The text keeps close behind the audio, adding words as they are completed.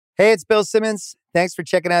Hey, it's Bill Simmons. Thanks for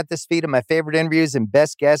checking out this feed of my favorite interviews and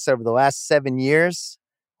best guests over the last 7 years.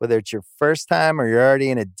 Whether it's your first time or you're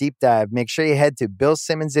already in a deep dive, make sure you head to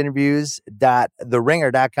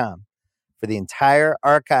billsimmonsinterviews.theringer.com. For the entire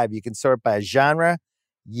archive, you can sort by genre,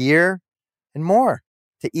 year, and more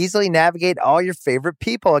to easily navigate all your favorite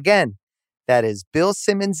people. Again, that is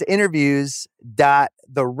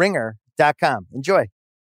billsimmonsinterviews.theringer.com. Enjoy.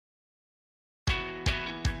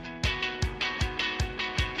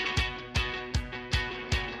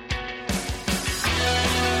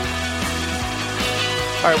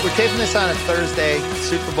 All right, we're taping this on a Thursday.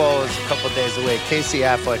 Super Bowl is a couple of days away. Casey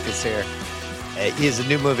Affleck is here. He has a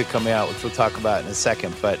new movie coming out, which we'll talk about in a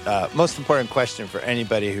second. But most important question for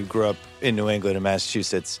anybody who grew up in New England and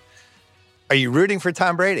Massachusetts, are you rooting for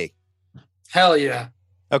Tom Brady? Hell yeah.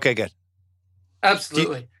 Okay, good.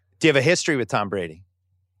 Absolutely. Do you have a history with Tom Brady?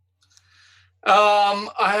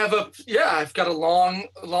 I've got a long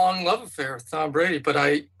love affair with Tom Brady, but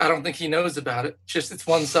I don't think he knows about it. Just it's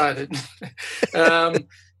one-sided. I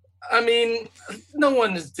mean, no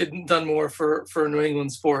one has done more for New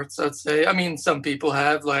England sports, I'd say. I mean, some people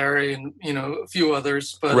have, Larry and, a few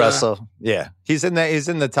others, but Russell. Yeah. He's in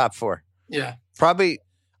the top four. Yeah. Probably.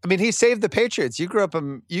 I mean, he saved the Patriots. You grew up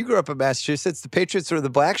in Massachusetts. The Patriots were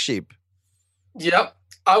the black sheep. Yep.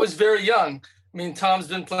 I was very young. I mean, Tom's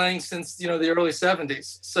been playing since, the early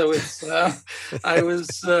 70s. So it's,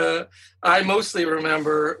 I mostly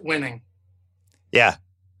remember winning. Yeah.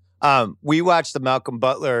 We watched the Malcolm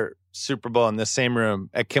Butler Super Bowl in the same room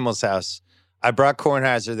at Kimmel's house. I brought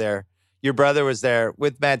Kornheiser there. Your brother was there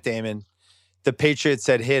with Matt Damon. The Patriots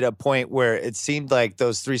had hit a point where it seemed like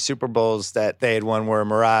those 3 Super Bowls that they had won were a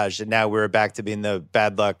mirage. And now we were back to being the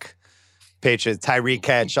bad luck Patriots, Tyreek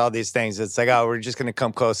catch, all these things. It's like, oh, we're just going to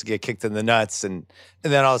come close to get kicked in the nuts. And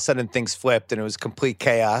then all of a sudden things flipped and it was complete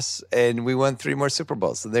chaos. And we won 3 more Super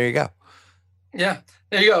Bowls. So there you go. Yeah,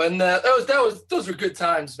 there you go. And those were good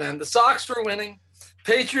times, man. The Sox were winning.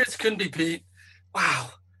 Patriots couldn't be beat. Wow.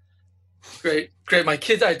 Great. I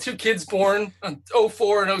had 2 kids born in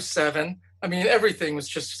 04 and 07. I mean, everything was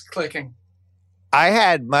just clicking. I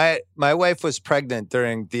had my wife was pregnant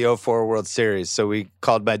during the 04 World Series, so we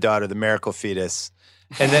called my daughter the miracle fetus.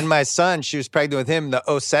 And then my son, she was pregnant with him the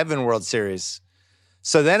 07 World Series.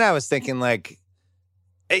 So then I was thinking, like,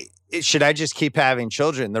 hey, should I just keep having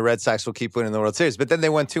children? The Red Sox will keep winning the World Series. But then they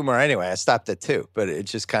won 2 more anyway. I stopped at 2, but it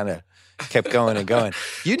just kind of kept going and going.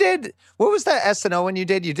 You did, what was that SNL one you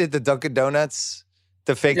did? You did the Dunkin' Donuts?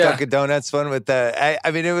 The fake Dunkin' Donuts one with I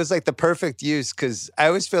mean, it was like the perfect use because I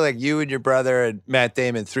always feel like you and your brother and Matt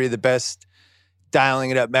Damon, 3 of the best dialing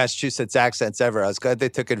it up Massachusetts accents ever. I was glad they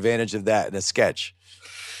took advantage of that in a sketch.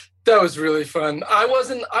 That was really fun. I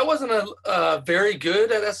wasn't very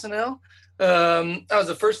good at SNL. That was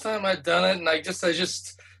the first time I'd done it, and I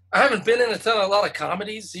haven't been in a lot of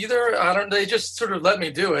comedies either. They just sort of let me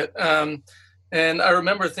do it. And I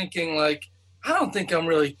remember thinking, like, I don't think I'm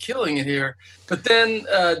really killing it here. But then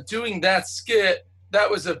doing that skit,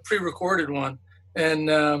 that was a pre-recorded one.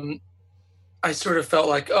 And I sort of felt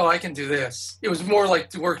like, oh, I can do this. It was more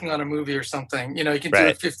like working on a movie or something. You can do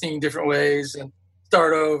it 15 different ways and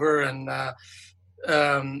start over. And that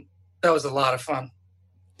was a lot of fun.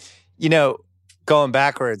 Going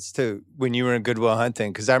backwards to when you were in Good Will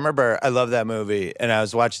Hunting, because I remember I love that movie. And I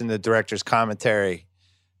was watching the director's commentary.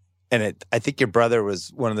 And I think your brother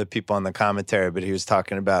was one of the people on the commentary, but he was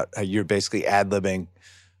talking about how you're basically ad-libbing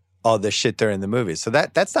all this shit during the movie. So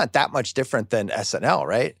that's not that much different than SNL,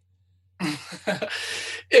 right? Well,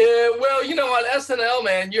 on SNL,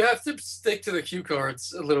 man, you have to stick to the cue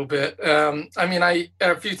cards a little bit. I mean,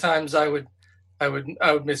 a few times I would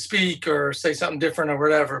misspeak or say something different or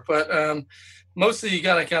whatever, but mostly you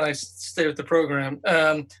gotta kind of stay with the program.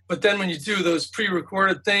 But then when you do those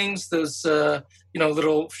pre-recorded things, those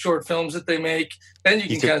little short films that they make, then you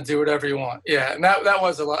can kind of do whatever you want. Yeah, and that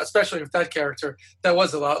was a lot, especially with that character. That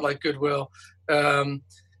was a lot like Goodwill. I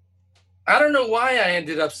don't know why I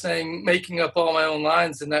ended up making up all my own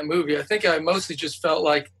lines in that movie. I think I mostly just felt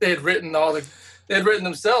like they had written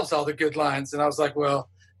themselves all the good lines, and I was like, well,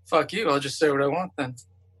 fuck you, I'll just say what I want then.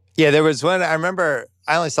 Yeah, there was one, I remember,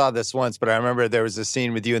 I only saw this once, but I remember there was a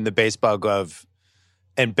scene with you in the baseball glove,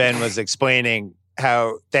 and Ben was explaining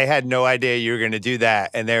how they had no idea you were going to do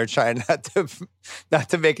that, and they were trying not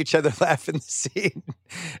to make each other laugh in the scene,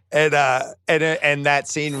 and that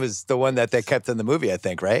scene was the one that they kept in the movie, I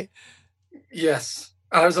think, right? Yes,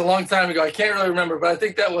 it was a long time ago. I can't really remember, but I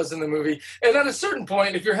think that was in the movie. And at a certain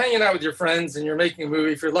point, if you're hanging out with your friends and you're making a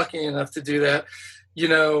movie, if you're lucky enough to do that,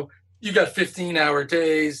 you got 15-hour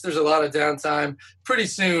days. There's a lot of downtime. Pretty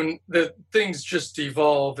soon, the things just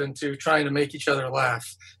devolve into trying to make each other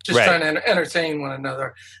laugh, just Right. trying to entertain one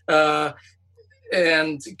another.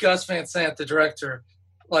 And Gus Van Sant, the director,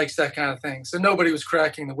 likes that kind of thing. So nobody was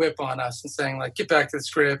cracking the whip on us and saying, like, get back to the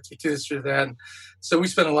script, you do this or that. And so we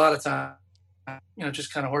spent a lot of time,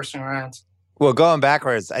 just kind of horsing around. Well, going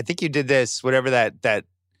backwards, I think you did this, whatever that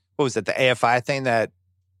what was it, the AFI thing that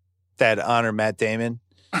honored Matt Damon?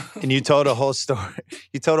 And you told a whole story.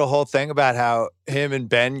 You told a whole thing about how him and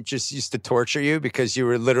Ben just used to torture you because you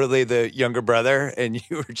were literally the younger brother, and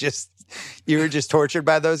you were just tortured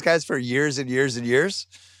by those guys for years and years and years.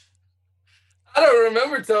 I don't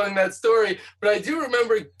remember telling that story, but I do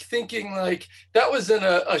remember thinking like that was in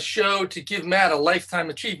a show to give Matt a Lifetime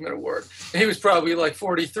Achievement Award. And he was probably like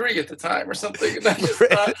 43 at the time or something. And I just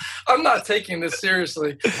thought, I'm not taking this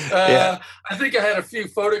seriously. I think I had a few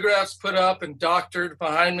photographs put up and doctored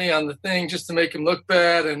behind me on the thing just to make him look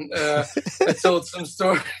bad. And I told some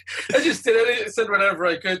story. I just said whatever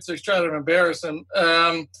I could to try to embarrass him.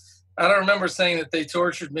 I don't remember saying that they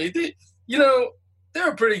tortured me. They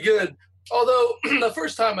were pretty good. Although the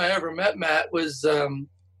first time I ever met Matt was,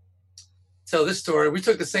 tell this story, we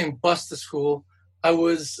took the same bus to school. I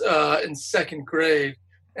was in second grade,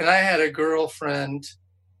 and I had a girlfriend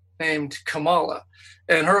named Kamala,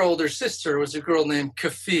 and her older sister was a girl named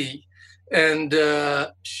Kafi, and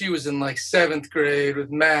she was in like seventh grade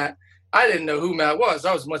with Matt. I didn't know who Matt was.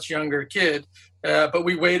 I was a much younger kid, but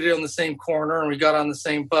we waited on the same corner, and we got on the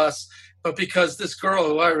same bus. But because this girl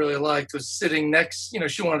who I really liked was sitting next,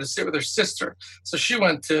 she wanted to sit with her sister. So she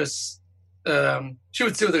went to, she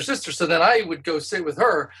would sit with her sister. So then I would go sit with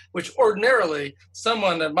her, which ordinarily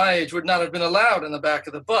someone at my age would not have been allowed in the back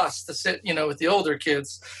of the bus to sit, with the older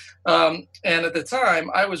kids. And at the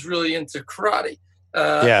time I was really into karate.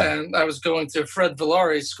 And I was going to Fred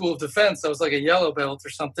Villari's School of Defense. I was like a yellow belt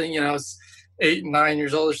or something, I was 8 and 9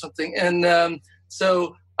 years old or something. And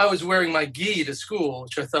so I was wearing my gi to school,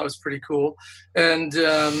 which I thought was pretty cool. And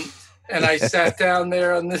I sat down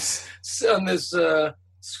there on this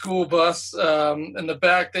school bus in the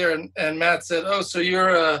back there. And Matt said, "Oh, so you're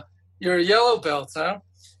a yellow belt, huh?"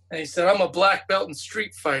 And he said, "I'm a black belt in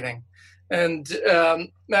street fighting." And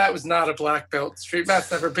Matt was not a black belt in street. Matt's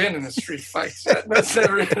never been in a street fight. Matt's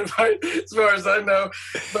never been in a fight, as far as I know.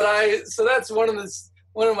 So that's one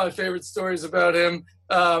of my favorite stories about him.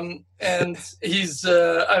 And he's,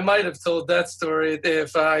 I might have told that story at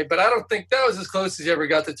AFI, but I don't think that was as close as he ever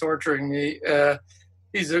got to torturing me.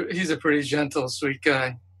 He's a pretty gentle, sweet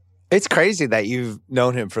guy. It's crazy that you've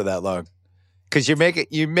known him for that long. Because you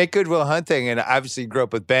make Good Will Hunting, and obviously you grew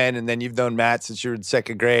up with Ben, and then you've known Matt since you were in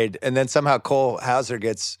second grade, and then somehow Cole Hauser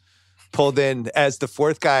gets pulled in as the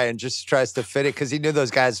fourth guy and just tries to fit it because he knew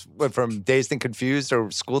those guys went from Dazed and Confused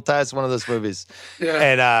or School Ties, one of those movies.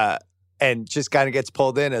 Yeah. And just kind of gets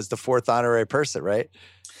pulled in as the fourth honorary person, right?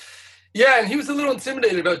 Yeah, and he was a little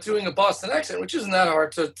intimidated about doing a Boston accent, which isn't that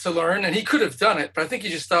hard to learn, and he could have done it, but I think he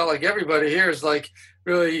just thought like everybody here is like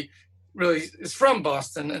really, really is from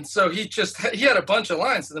Boston, and so he had a bunch of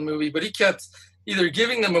lines in the movie, but he kept either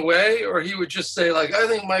giving them away or he would just say like, "I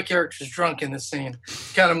think my character's drunk in this scene,"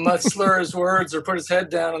 kind of must slur his words or put his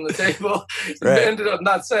head down on the table. Right. Ended up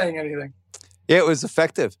not saying anything. Yeah, it was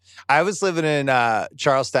effective. I was living in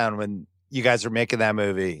Charlestown when you guys were making that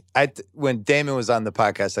movie. When Damon was on the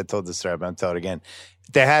podcast, I told this story, but I'm telling it again.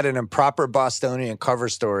 They had an improper Bostonian cover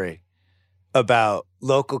story about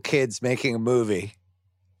local kids making a movie.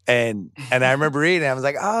 And I remember reading it. I was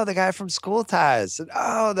like, "Oh, the guy from School Ties.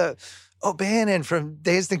 And Bannon from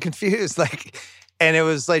Dazed and Confused." And it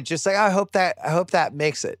was like, just like, I hope that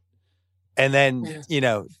makes it. And then,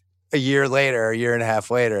 a year and a half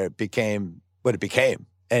later, it became what it became.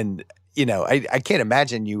 And, I can't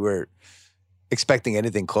imagine you were expecting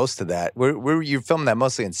anything close to that. Where you filming that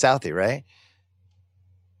mostly in Southie, right?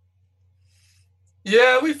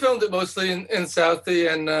 Yeah, we filmed it mostly in Southie,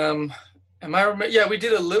 and we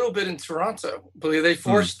did a little bit in Toronto. I believe they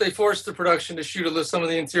forced the production to shoot some of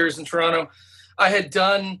the interiors in Toronto. I had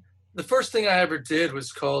done the first thing I ever did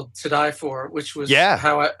was called To Die For, which was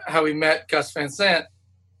how we met Gus Van Sant.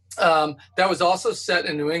 That was also set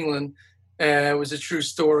in New England. It was a true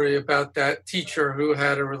story about that teacher who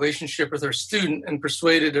had a relationship with her student and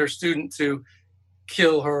persuaded her student to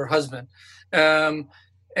kill her husband. I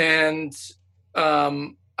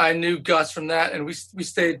knew Gus from that, and we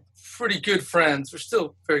stayed pretty good friends. We're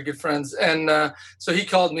still very good friends. And so he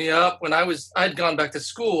called me up when I'd gone back to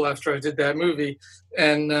school after I did that movie.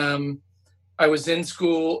 And I was in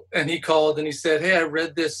school, and he called and he said, "Hey, I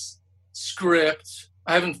read this script.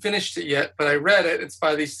 I haven't finished it yet, but I read it. It's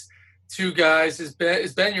by these two guys, is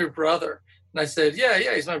Ben your brother? And I said, yeah,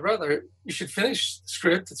 he's my brother. You should finish the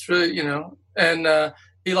script. It's really, and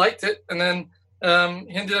he liked it. And then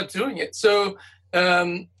he ended up doing it. So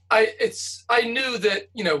I knew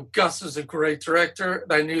that, Gus was a great director.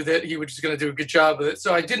 And I knew that he was just going to do a good job with it.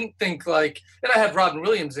 So I didn't think and I had Robin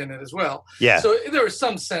Williams in it as well. Yeah. So there was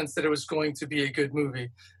some sense that it was going to be a good movie.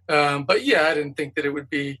 But yeah, I didn't think that it would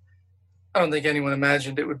be, I don't think anyone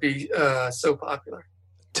imagined it would be so popular.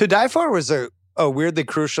 To Die For was a weirdly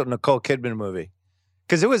crucial Nicole Kidman movie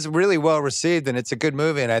because it was really well received and it's a good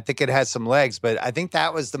movie and I think it has some legs. But I think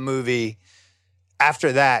that was the movie.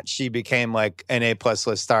 After that, she became like an A+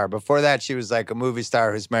 list star. Before that, she was like a movie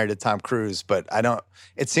star who's married to Tom Cruise. But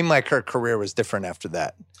it seemed like her career was different after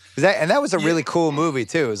that. And that was a really cool movie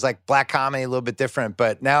too. It was like black comedy, a little bit different.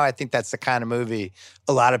 But now I think that's the kind of movie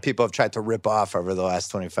a lot of people have tried to rip off over the last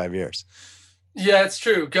 25 years. Yeah, it's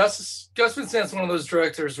true. Gus Van Sant's one of those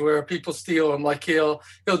directors where people steal him. Like he'll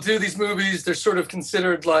do these movies. They're sort of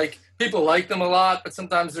considered like people like them a lot, but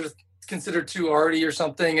sometimes they're considered too arty or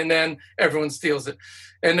something, and then everyone steals it.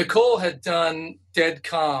 And Nicole had done Dead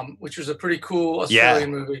Calm, which was a pretty cool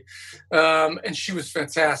Australian movie, and she was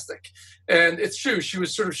fantastic. And it's true, she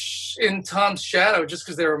was sort of in Tom's shadow just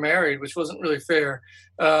because they were married, which wasn't really fair.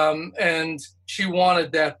 And she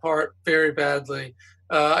wanted that part very badly.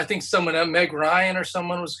 I think Meg Ryan or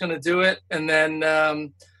someone was going to do it. And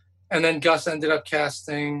then Gus ended up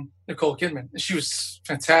casting Nicole Kidman. She was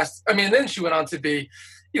fantastic. I mean, then she went on to be,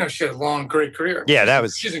 she had a long, great career. Yeah,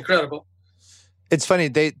 she's incredible. It's funny.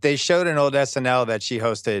 They showed an old SNL that she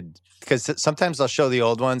hosted because sometimes they'll show the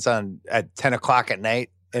old ones at 10 o'clock at night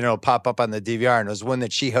and it'll pop up on the DVR. And it was one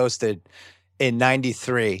that she hosted in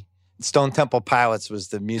 93. Stone Temple Pilots was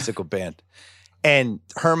the musical band. And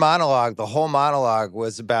her monologue, the whole monologue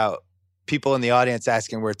was about people in the audience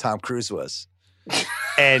asking where Tom Cruise was.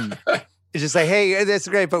 And it's just like, hey, that's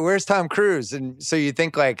great, but where's Tom Cruise? And so you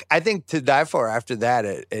think I think To Die For after that,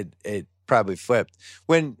 it probably flipped.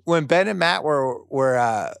 When Ben and Matt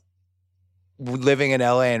were living in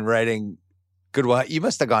LA and writing Good Will, you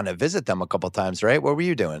must have gone to visit them a couple times, right? What were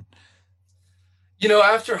you doing?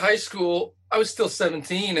 After high school, I was still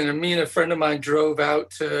 17, and me and a friend of mine drove out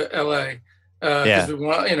to LA. Because we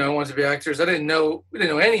wanted to be actors. We didn't know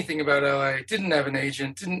anything about LA. Didn't have an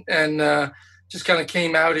agent. Just kind of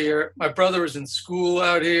came out here. My brother was in school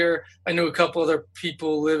out here. I knew a couple other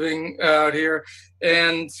people living out here,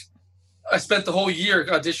 and I spent the whole year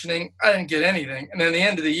auditioning. I didn't get anything, and then at the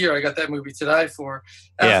end of the year, I got that movie To Die For.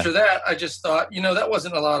 After that, I just thought, that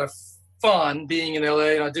wasn't a lot of fun being in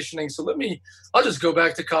LA and auditioning. So I'll just go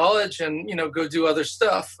back to college and go do other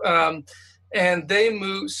stuff. And they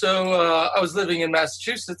moved. So I was living in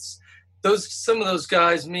Massachusetts. Some of those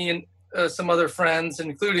guys, me and some other friends,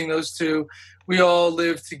 including those two, we all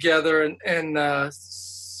lived together in a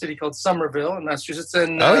city called Somerville in Massachusetts.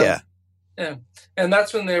 And yeah. And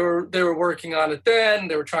that's when they were working on it. Then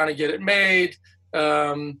they were trying to get it made.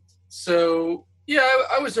 So yeah,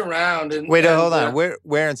 I was around. And hold on.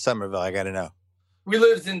 Where in Somerville? I got to know. We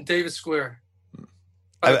lived in Davis Square.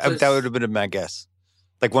 That would have been my guess.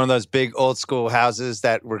 Like one of those big old school houses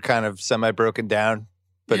that were kind of semi-broken down,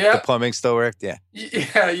 but the plumbing still worked? Yeah.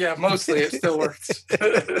 Yeah, mostly it still works.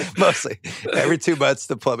 Mostly. Every 2 months,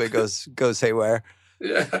 the plumbing goes haywire.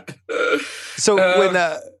 Yeah. So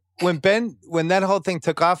when that whole thing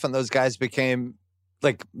took off and those guys became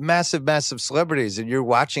like massive, massive celebrities and you're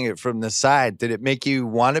watching it from the side, did it make you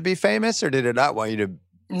want to be famous or did it not want you to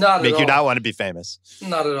make you not want to be famous?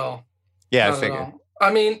 Not at all. Yeah, I figured.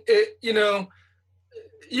 I mean,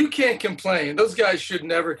 you can't complain. Those guys should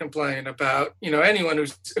never complain about, anyone who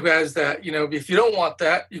has that. If you don't want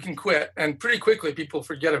that, you can quit. And pretty quickly, people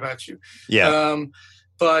forget about you. Yeah.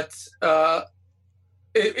 But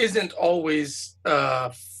it isn't always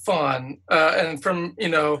fun. And from,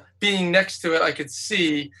 being next to it, I could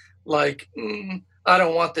see, I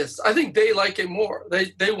don't want this. I think they like it more.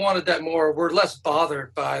 They wanted that more. We're less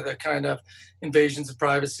bothered by the kind of invasions of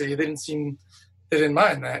privacy. They didn't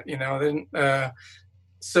mind that, They didn't...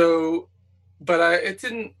 it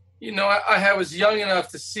didn't, I was young enough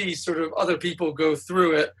to see sort of other people go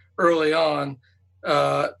through it early on,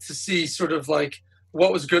 to see sort of like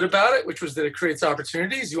what was good about it, which was that it creates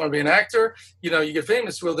opportunities. You want to be an actor, you get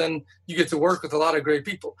famous. Well, then you get to work with a lot of great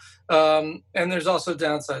people. And there's also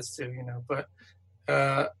downsides too, but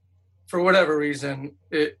for whatever reason,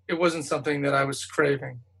 it wasn't something that I was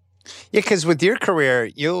craving. Yeah. Cause with your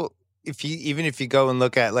career, if you go and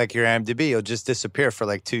look at like your IMDb, you'll just disappear for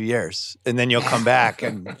like 2 years and then you'll come back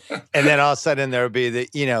and then all of a sudden there'll be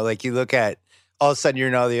like you look at all of a sudden you're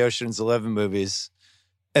in all the Ocean's 11 movies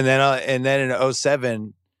and then in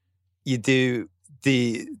 2007 you do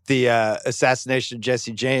the assassination of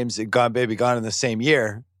Jesse James and Gone Baby Gone in the same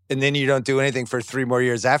year, and then you don't do anything for 3 more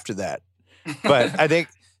years after that. But I think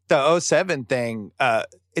the '07 thing,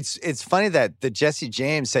 it's funny that the Jesse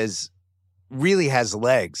James really has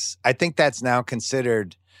legs. I think that's now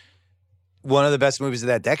considered one of the best movies of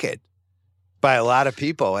that decade by a lot of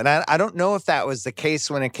people. And I don't know if that was the case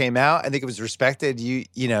when it came out. I think it was respected.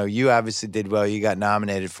 You obviously did well. You got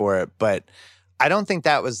nominated for it. But I don't think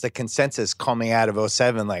that was the consensus coming out of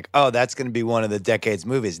 '07, like, oh, that's going to be one of the decade's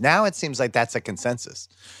movies. Now it seems like that's a consensus.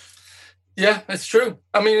 Yeah, it's true.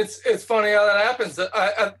 I mean, it's funny how that happens.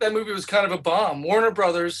 That movie was kind of a bomb. Warner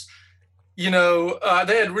Brothers, they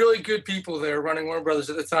had really good people there running Warner Brothers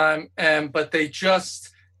at the time, but they just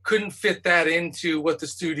couldn't fit that into what the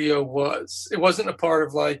studio was. It wasn't a part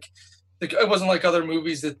of it wasn't like other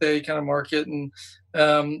movies that they kind of market, and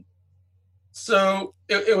so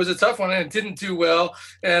it was a tough one, and it didn't do well.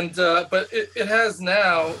 And but it has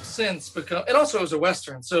now since become, and also it was a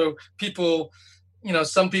Western, so people.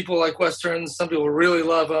 Some people like Westerns, some people really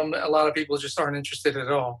love them. A lot of people just aren't interested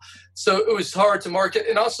at all. So it was hard to market.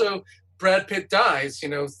 And also Brad Pitt dies,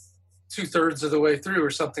 2/3 of the way through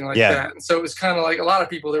or something like that. And so it was kind of like a lot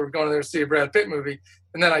of people that were going there to see a Brad Pitt movie,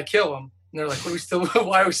 and then I kill him. And they're like, why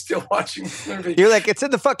are we still watching this movie? You're like, it's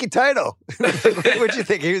in the fucking title. What'd you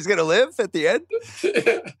think? He was going to live at the end?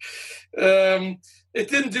 It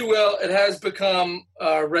didn't do well. It has become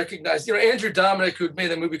recognized. Andrew Dominic, who had made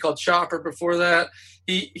a movie called Chopper before that,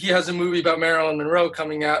 he has a movie about Marilyn Monroe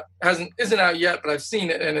coming out. Isn't out yet, but I've seen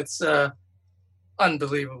it, and it's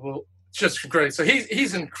unbelievable. It's just great. So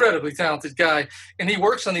he's an incredibly talented guy, and he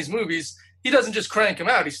works on these movies. He doesn't just crank them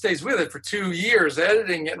out. He stays with it for 2 years,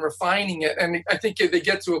 editing it and refining it. And I think they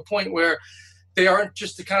get to a point where they aren't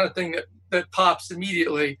just the kind of thing that pops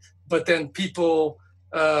immediately, but then people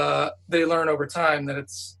they learn over time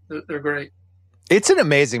that they're great. It's an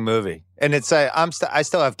amazing movie, and it's I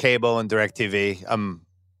still have cable and DirecTV. I'm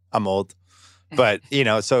old, but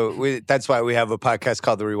so that's why we have a podcast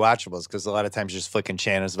called The Rewatchables, because a lot of times you're just flicking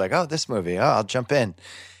channels like, oh, this movie, oh, I'll jump in.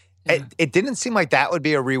 Yeah. It didn't seem like that would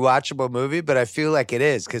be a rewatchable movie, but I feel like it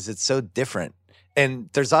is because it's so different, and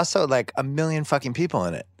there's also like a million fucking people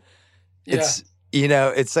in it. Yeah.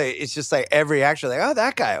 It's just like every actor, like, oh,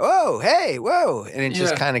 that guy, whoa, hey, whoa, and it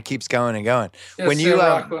just kind of keeps going and going. Yeah, when you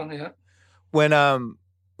Rockwell,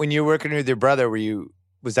 when you were working with your brother,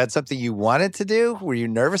 was that something you wanted to do? Were you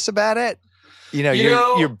nervous about it?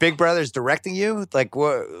 Your big brother's directing you. Like,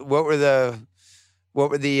 what were the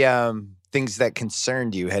things that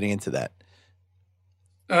concerned you heading into that?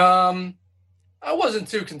 I wasn't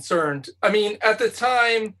too concerned. I mean, at the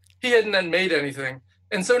time, he hadn't made anything.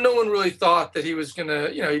 And so no one really thought that he was going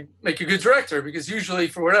to, make a good director, because usually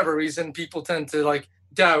for whatever reason, people tend to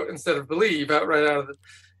doubt instead of believe right out of the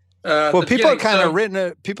people kind of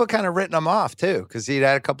written him off too, because he'd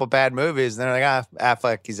had a couple bad movies, and they're like,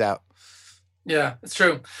 Affleck, he's out. Yeah, it's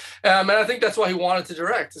true. And I think that's why he wanted to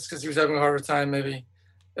direct, is because he was having a harder time maybe.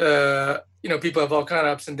 People have all kind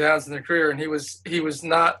of ups and downs in their career, and he was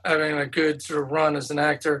not having a good sort of run as an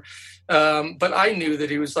actor. But I knew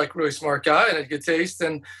that he was like a really smart guy and had good taste.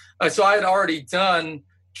 And so I had already done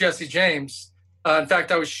Jesse James. In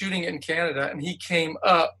fact, I was shooting it in Canada, and he came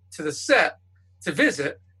up to the set to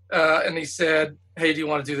visit. And he said, hey, do you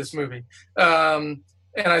want to do this movie? And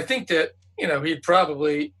I think that, he'd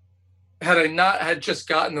probably, had I not had just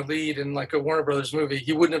gotten the lead in like a Warner Brothers movie,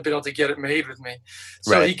 he wouldn't have been able to get it made with me.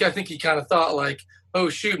 So right. I think he kind of thought like, oh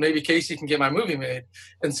shoot, maybe Casey can get my movie made.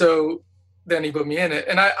 And so then he put me in it.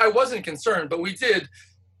 And I wasn't concerned, but we did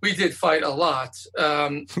fight a lot.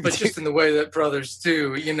 But just in the way that brothers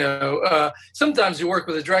do, sometimes you work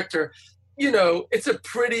with a director, it's a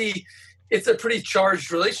pretty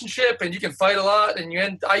charged relationship, and you can fight a lot,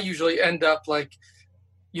 and I usually end up like,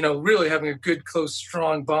 really having a good, close,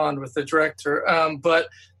 strong bond with the director. But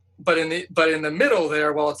in the middle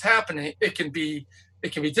there, while it's happening, it can be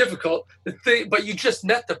difficult. But you just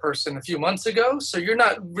met the person a few months ago, so you're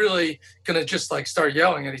not really gonna just like start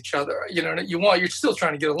yelling at each other. You're still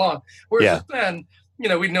trying to get along. Whereas then,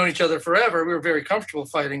 we'd known each other forever. We were very comfortable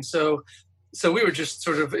fighting. So we were just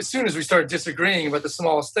sort of, as soon as we started disagreeing about the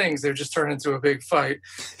smallest things, they would just turn into a big fight.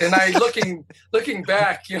 And looking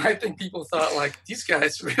back, I think people thought like, these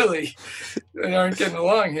guys really aren't getting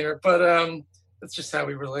along here. But that's just how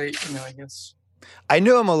we relate, I guess. I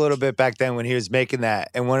knew him a little bit back then when he was making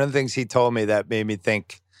that. And one of the things he told me that made me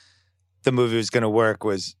think the movie was going to work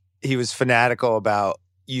was he was fanatical about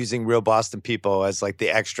using real Boston people as like the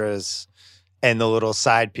extras and the little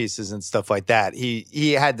side pieces and stuff like that.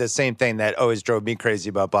 He had the same thing that always drove me crazy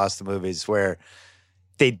about Boston movies, where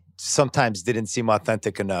they sometimes didn't seem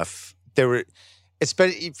authentic enough. There were,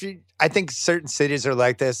 especially I think certain cities are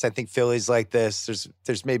like this. I think Philly's like this.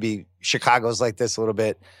 There's maybe Chicago's like this a little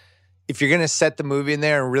bit. If you're going to set the movie in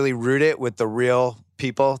there and really root it with the real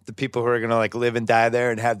people, the people who are going to like live and die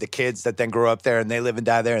there and have the kids that then grow up there and they live and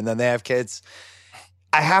die there and then they have kids,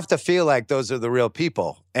 I have to feel like those are the real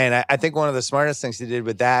people. And I think one of the smartest things he did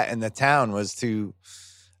with that in the town was to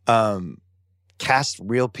cast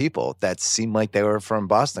real people that seemed like they were from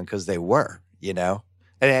Boston because they were, you know?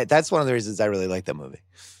 And that's one of the reasons I really like that movie.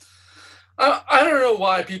 I don't know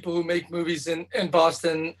why people who make movies in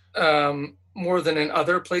Boston more than in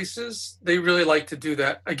other places, they really like to do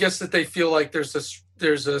that. I guess that they feel like there's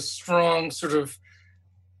a strong sort of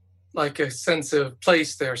like a sense of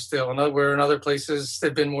place there still. Where in other places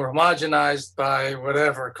they've been more homogenized by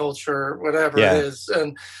whatever culture, whatever it is.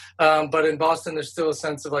 And but in Boston, there's still a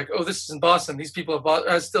sense of like, oh, this is in Boston. These people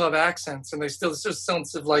still have accents, and there's just a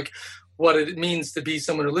sense of like what it means to be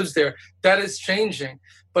someone who lives there. That is changing,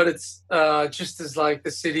 but it's just as like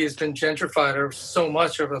the city has been gentrified so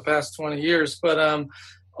much over the past 20 years. But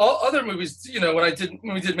all other movies, you know, when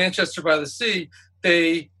we did Manchester by the Sea,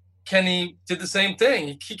 Kenny did the same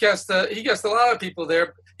thing. He cast a lot of people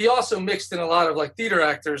there. He also mixed in a lot of like theater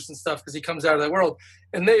actors and stuff because he comes out of that world,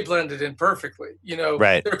 and they blended in perfectly. You know,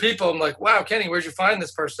 right. There are people I'm like, wow, Kenny, where'd you find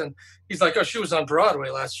this person? He's like, oh, she was on Broadway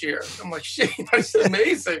last year. I'm like, shit, that's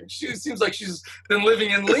amazing. She seems like she's been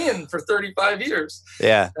living in Lynn for 35 years.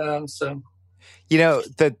 Yeah. So, you know,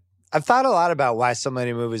 I've thought a lot about why so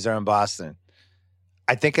many movies are in Boston.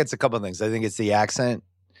 I think it's a couple of things. I think it's the accent.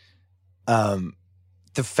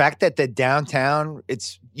 The fact that the downtown,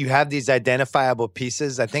 you have these identifiable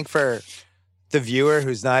pieces. I think for the viewer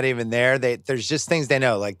who's not even there, there's just things they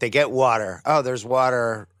know. Like they get water. Oh, there's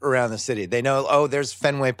water around the city. They know, oh, there's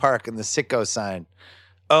Fenway Park and the Sitco sign.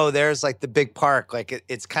 Oh, there's like the big park. Like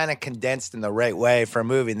it's kind of condensed in the right way for a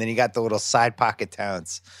movie. And then you got the little side pocket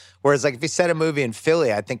towns. Whereas like if you set a movie in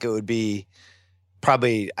Philly, I think it would be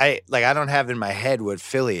probably, I don't have in my head what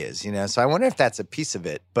Philly is, you know? So I wonder if that's a piece of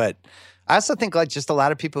it. But I also think like just a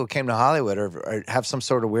lot of people who came to Hollywood or have some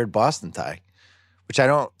sort of weird Boston tie, which I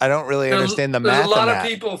don't really understand the math. There's a lot of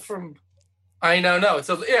people from. I know, no,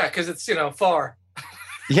 because it's far.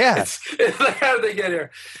 Yeah, how did they get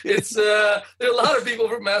here? It's there are a lot of people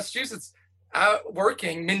from Massachusetts out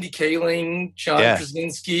working. Mindy Kaling, John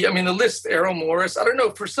Krasinski. I mean, the list. Errol Morris. I don't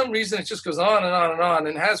know. For some reason, it just goes on and on and on,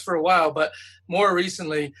 and has for a while. But more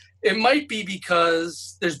recently, it might be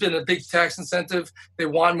because there's been a big tax incentive. They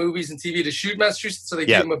want movies and TV to shoot Massachusetts, so they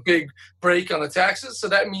give them a big break on the taxes. So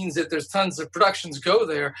that means that there's tons of productions go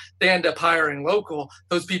there. They end up hiring local.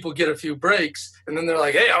 Those people get a few breaks, and then they're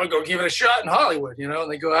like, hey, I'll go give it a shot in Hollywood,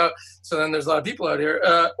 and they go out. So then there's a lot of people out here.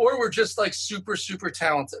 Or we're just like super, super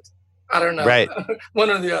talented. I don't know. Right. One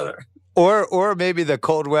or the other. Or maybe the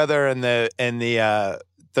cold weather and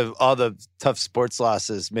all the tough sports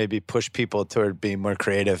losses maybe push people toward being more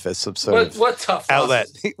creative as some sort of what tough outlet.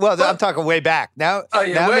 Well, I'm talking way back. Now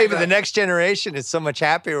maybe back. The next generation is so much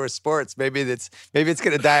happier with sports. Maybe it's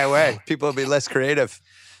going to die away. People will be less creative.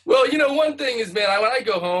 Well, one thing is, man, when I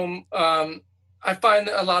go home, I find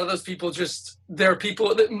that a lot of those people they're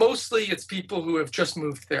people that mostly it's people who have just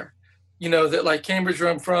moved there. That like Cambridge,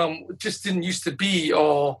 where I'm from, just didn't used to be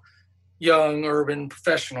all young urban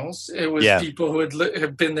professionals. It was people who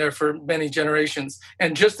have been there for many generations.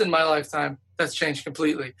 And just in my lifetime, that's changed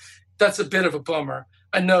completely. That's a bit of a bummer.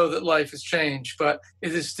 I know that life has changed, but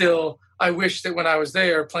it is still, I wish that when I was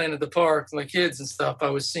there playing at the park with my kids and stuff,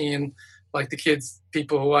 I was seeing like the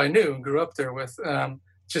people who I knew and grew up there with.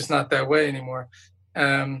 Just not that way anymore.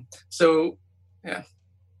 So, yeah.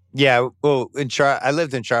 Yeah, well, I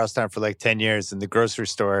lived in Charlestown for like 10 years, and the grocery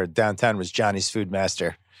store downtown was Johnny's Food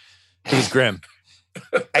Master. It was grim.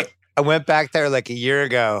 I went back there like a year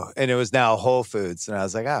ago, and it was now Whole Foods, and I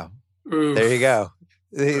was like, oh, there you go.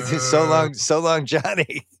 So long,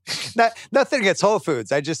 Johnny. Nothing against Whole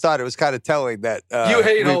Foods. I just thought it was kind of telling that you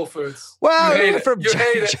hate Whole Foods. Well, you hate from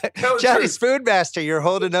it. Johnny's Food Master, you're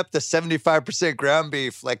holding up the 75% ground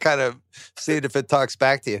beef, like kind of seeing if it talks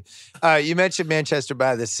back to you. You mentioned Manchester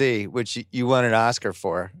by the Sea, which you won an Oscar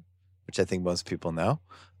for, which I think most people know.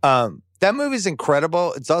 That movie's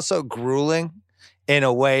incredible. It's also grueling in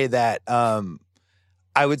a way that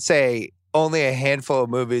I would say only a handful of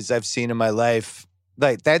movies I've seen in my life.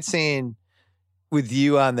 Like that scene with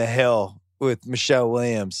you on the hill with Michelle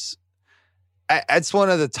Williams. It's one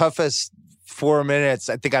of the toughest 4 minutes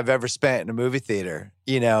I think I've ever spent in a movie theater,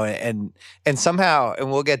 and somehow,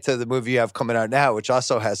 and we'll get to the movie you have coming out now, which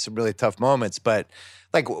also has some really tough moments, but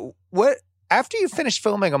like after you finish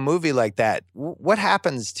filming a movie like that, what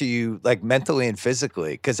happens to you, like mentally and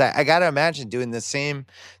physically? Because I got to imagine doing the same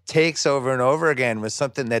takes over and over again with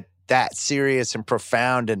something that serious and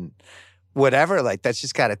profound and whatever. Like that's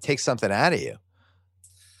just got to take something out of you.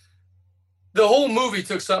 The whole movie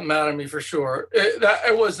took something out of me for sure.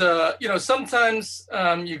 It was, sometimes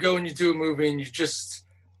you go and you do a movie and you just,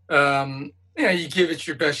 you give it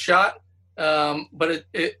your best shot, but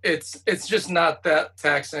it's just not that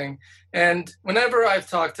taxing. And whenever I've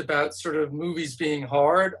talked about sort of movies being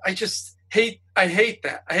hard, I hate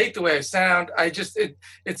that. I hate the way I sound.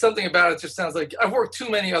 It's something about it just sounds like I've worked too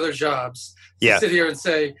many other jobs to sit here and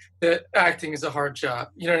say that acting is a hard job.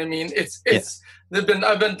 You know what I mean?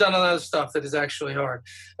 I've been done other stuff that is actually hard.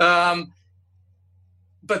 But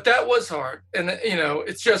that was hard. And,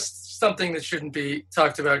 it's just something that shouldn't be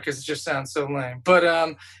talked about because it just sounds so lame.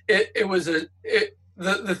 But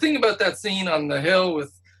the thing about that scene on the hill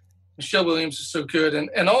with Michelle Williams is so good.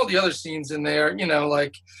 And all the other scenes in there,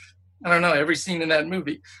 like, I don't know, every scene in that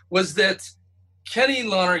movie was that Kenny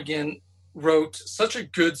Lonergan wrote such a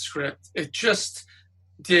good script. It just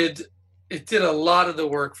did a lot of the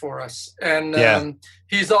work for us. And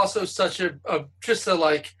he's also such a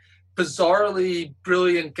bizarrely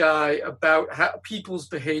brilliant guy about people's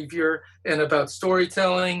behavior and about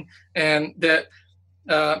storytelling, and that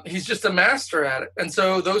he's just a master at it. And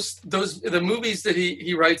so the movies that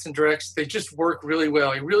he writes and directs, they just work really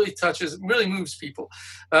well. He really really moves people.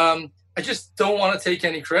 I just don't want to take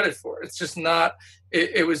any credit for it. It's just not.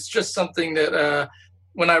 It was just something that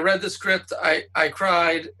when I read the script, I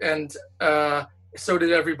cried, and so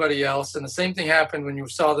did everybody else. And the same thing happened when you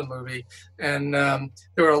saw the movie. And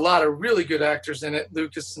there were a lot of really good actors in it,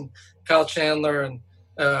 Lucas and Kyle Chandler and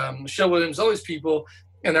Michelle Williams, all these people,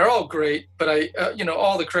 and they're all great. But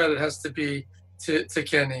all the credit has to be to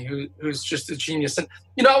Kenny, who's just a genius. And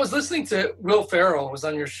I was listening to Will Ferrell was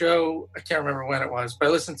on your show. I can't remember when it was, but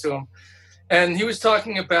I listened to him, and he was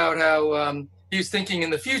talking about how he was thinking in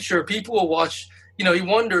the future people will watch. He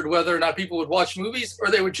wondered whether or not people would watch movies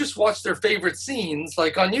or they would just watch their favorite scenes,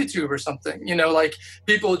 like on YouTube or something. Like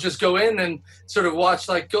people just go in and sort of watch,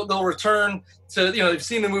 like they'll return to, they've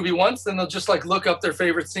seen the movie once, then they'll just like look up their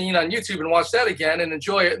favorite scene on YouTube and watch that again and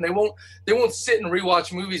enjoy it. And they won't sit and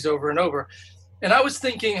rewatch movies over and over. And I was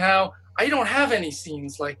thinking how I don't have any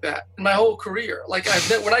scenes like that in my whole career. Like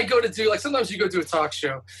when I go to do, like sometimes you go to a talk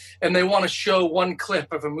show and they want to show one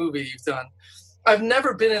clip of a movie you've done. I've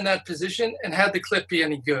never been in that position and had the clip be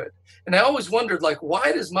any good. And I always wondered, like,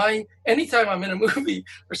 why does anytime I'm in a movie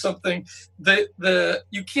or something,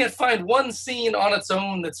 you can't find one scene on its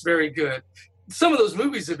own that's very good. Some of those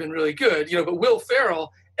movies have been really good, but Will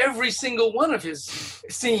Ferrell, every single one of his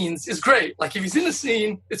scenes is great. Like if he's in the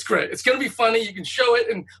scene, it's great. It's going to be funny. You can show it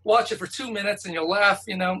and watch it for 2 minutes and you'll laugh,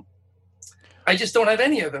 I just don't have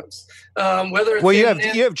any of those.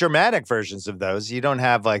 You have dramatic versions of those. You don't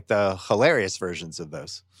have like the hilarious versions of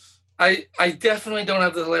those. I definitely don't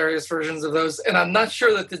have the hilarious versions of those, and I'm not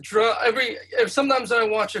sure that sometimes when I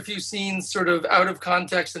watch a few scenes sort of out of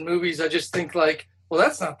context in movies, I just think like, well,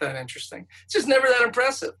 that's not that interesting. It's just never that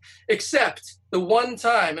impressive. Except the one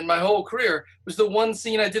time in my whole career was the one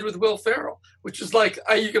scene I did with Will Ferrell, which is like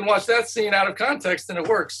you can watch that scene out of context and it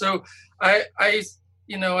works. So I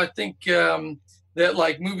think that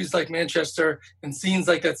like movies like Manchester and scenes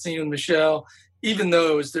like that scene with Michelle, even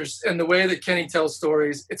those, and the way that Kenny tells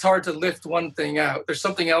stories, it's hard to lift one thing out. There's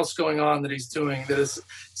something else going on that he's doing that is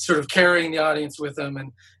sort of carrying the audience with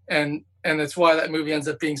him. And that's why that movie ends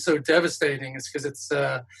up being so devastating. It's because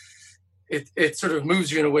it sort of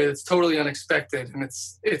moves you in a way that's totally unexpected. And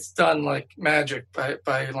it's done like magic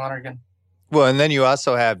by Lonergan. Well, and then you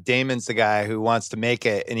also have Damon's the guy who wants to make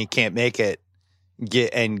it and he can't make it.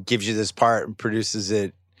 And gives you this part and produces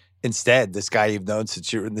it instead. This guy you've known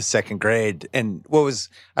since you were in the second grade. And I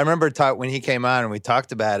remember when he came on and we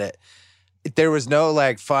talked about it, there was no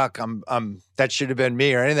like, fuck, that should have been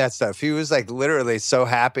me or any of that stuff. He was like literally so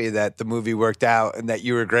happy that the movie worked out and that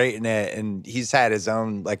you were great in it. And he's had his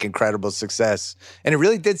own like incredible success. And it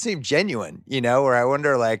really did seem genuine, where I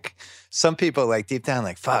wonder like some people like deep down,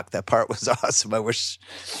 like, fuck, that part was awesome. I wish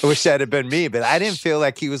that had been me, but I didn't feel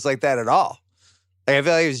like he was like that at all. Like, I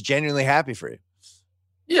feel like he was genuinely happy for you.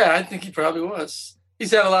 Yeah, I think he probably was.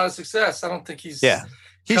 He's had a lot of success. I don't think he's... Yeah,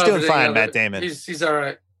 he's doing fine, Matt Damon. He's all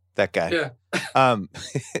right. That guy. Yeah.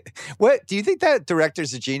 What do you think that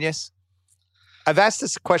director's a genius? I've asked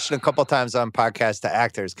this question a couple times on podcasts to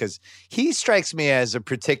actors because he strikes me as a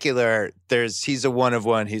particular, he's a one of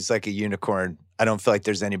one. He's like a unicorn. I don't feel like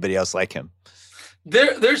there's anybody else like him.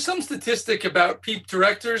 There's some statistic about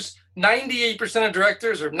directors. 98% of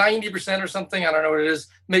directors or 90% or something, I don't know what it is,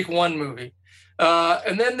 make one movie.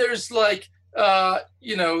 And then there's like,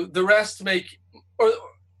 the rest make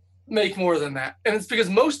more than that. And it's because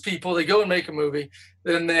most people, they go and make a movie,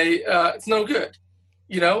 then it's no good.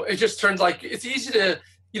 It just turns like, it's easy to,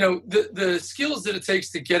 the skills that it takes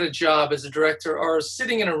to get a job as a director are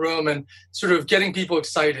sitting in a room and sort of getting people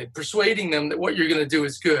excited, persuading them that what you're going to do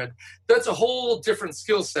is good. That's a whole different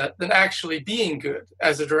skill set than actually being good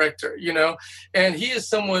as a director, and he is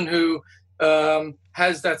someone who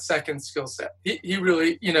has that second skill set. He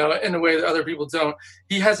really, in a way that other people don't.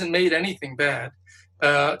 He hasn't made anything bad.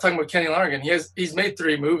 Talking about Kenny Lonergan, he's made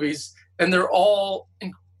 3 movies and they're all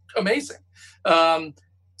amazing.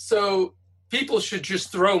 So people should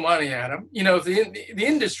just throw money at him. If the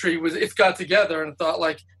industry got together and thought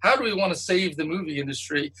like, how do we want to save the movie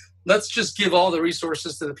industry? Let's just give all the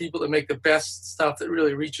resources to the people that make the best stuff that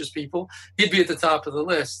really reaches people. He'd be at the top of the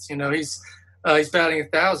list. He's batting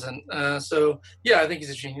 1,000. So yeah, I think he's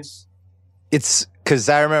a genius. It's because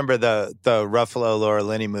I remember the Ruffalo Laura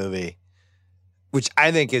Linney movie, which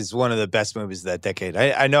I think is one of the best movies of that decade.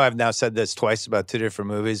 I know I've now said this twice about 2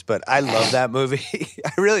 different movies, but I love that movie.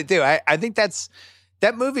 I really do. I think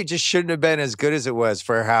that movie just shouldn't have been as good as it was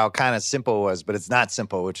for how kind of simple it was, but it's not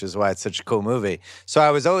simple, which is why it's such a cool movie. So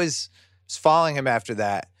I was always following him after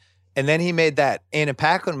that. And then he made that Anna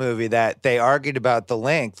Paquin movie that they argued about the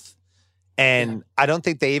length. And I don't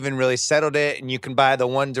think they even really settled it. And you can buy the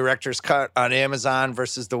one director's cut on Amazon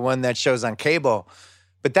versus the one that shows on cable.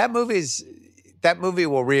 But that movie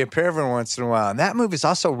will reappear every once in a while. And that movie is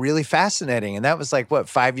also really fascinating. And that was like,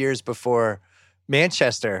 5 years before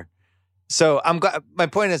Manchester. So my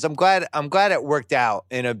point is, I'm glad it worked out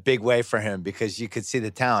in a big way for him because you could see the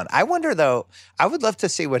talent. I wonder though, I would love to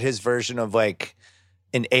see what his version of like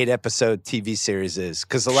an 8-episode TV series is.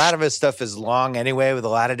 Cause a lot of his stuff is long anyway with a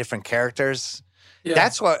lot of different characters. Yeah.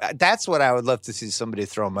 That's what I would love to see somebody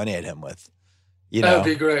throw money at him with. That would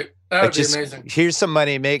be great. That would be amazing. Here's some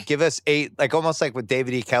money, give us 8, like almost like with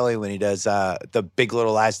David E. Kelly when he does the Big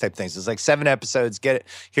Little Lies type things. It's like 7 episodes. Get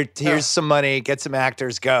it. Here's some money. Get some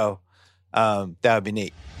actors. Go. That would be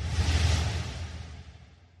neat.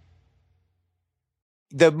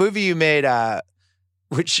 The movie you made,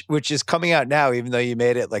 which is coming out now, even though you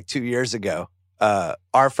made it like 2 years ago.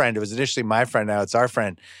 Our Friend. It was initially My Friend. Now it's Our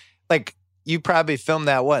Friend. Like you probably filmed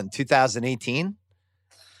that 2018.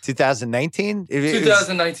 2019?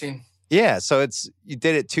 2019. Yeah, so you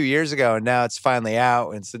did it 2 years ago, and now it's finally out.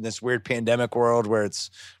 And it's in this weird pandemic world where it's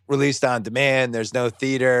released on demand. There's no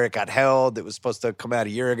theater. It got held. It was supposed to come out a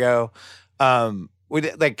year ago.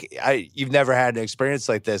 You've never had an experience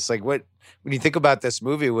like this. Like, when you think about this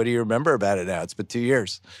movie, what do you remember about it now? It's been 2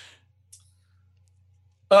 years.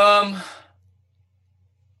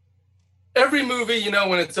 Every movie,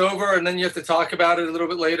 when it's over and then you have to talk about it a little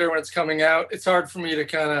bit later when it's coming out, it's hard for me to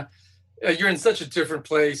kind of, you're in such a different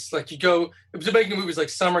place. Like you go, making movies like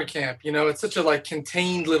summer camp, it's such a like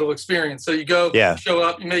contained little experience. So you go, show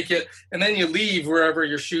up, you make it, and then you leave wherever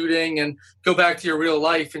you're shooting and go back to your real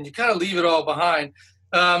life and you kind of leave it all behind.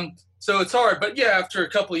 So it's hard, but yeah, after a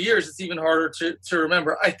couple of years, it's even harder to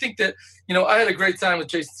remember. I think that, I had a great time with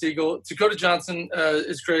Jason Segel. Dakota Johnson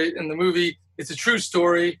is great in the movie. It's a true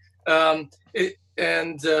story. It's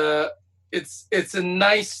a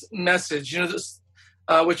nice message,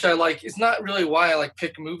 which I like. It's not really why I like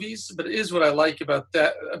pick movies, but it is what I like about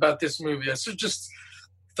this movie. I sort of just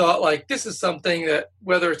thought like, this is something that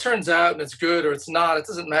whether it turns out and it's good or it's not, it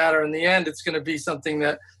doesn't matter. In the end, it's going to be something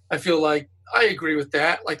that I feel like I agree with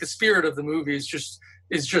that. Like the spirit of the movie is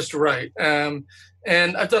just right. And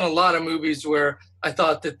I've done a lot of movies where I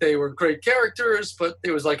thought that they were great characters, but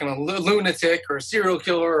it was like a lunatic or a serial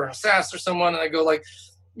killer or an assassin or someone. And I go like,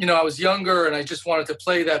 I was younger and I just wanted to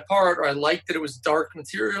play that part, or I liked that it was dark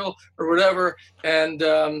material or whatever. And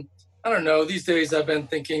I don't know, these days I've been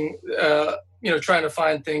thinking, trying to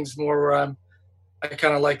find things more where I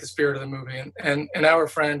kind of like the spirit of the movie. And Our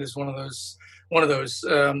Friend is one of those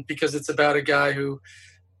because it's about a guy who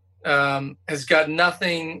has got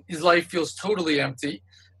nothing. His life feels totally empty.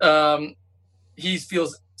 He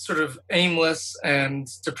feels sort of aimless and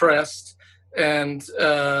depressed, and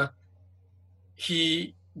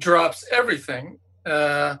he drops everything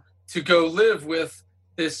to go live with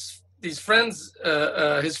these friends,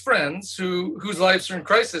 his friends whose lives are in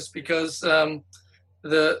crisis because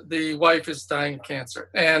the wife is dying of cancer.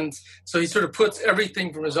 And so he sort of puts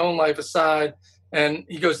everything from his own life aside and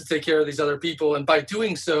he goes to take care of these other people. And by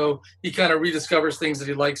doing so, he kind of rediscovers things that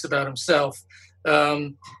he likes about himself.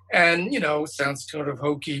 And, it sounds sort of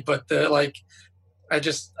hokey, but I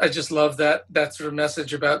just love that sort of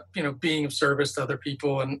message about, being of service to other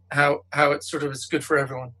people and how it sort of is good for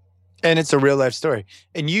everyone. And it's a real life story.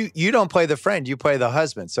 And you don't play the friend, you play the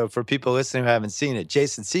husband. So for people listening who haven't seen it,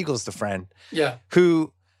 Jason Segel's the friend. Yeah.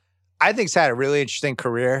 Who I think's had a really interesting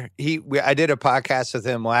career. I did a podcast with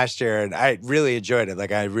him last year, and I really enjoyed it.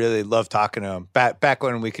 Like I really loved talking to him. Back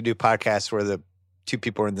when we could do podcasts where the two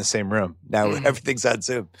people were in the same room. Now everything's on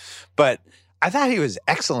Zoom. But I thought he was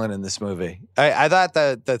excellent in this movie. I thought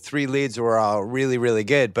the three leads were all really, really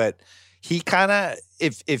good. But he kind of,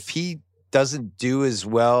 if he doesn't do as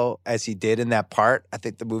well as he did in that part, I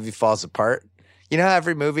think the movie falls apart. You know how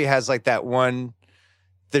every movie has like that one,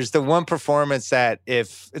 there's the one performance that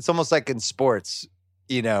if it's almost like in sports,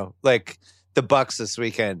 you know, like the Bucks this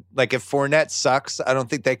weekend, like if Fournette sucks, I don't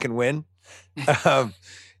think they can win.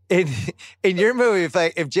 In your movie,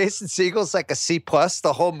 if Jason Segel's like a C+,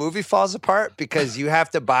 the whole movie falls apart because you have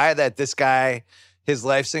to buy that this guy, his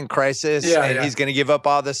life's in crisis he's going to give up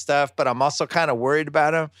all this stuff, but I'm also kind of worried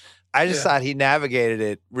about him. I just thought he navigated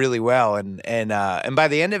it really well, and by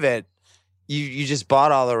the end of it, you just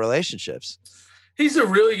bought all the relationships. He's a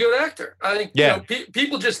really good actor. I think you know,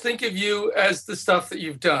 people just think of you as the stuff that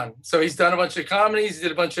you've done. So he's done a bunch of comedies. He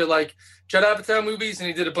did a bunch of like Judd Apatow movies, and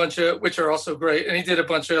he did a bunch of, which are also great. And he did a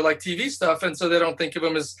bunch of like TV stuff. And so they don't think of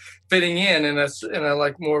him as fitting in a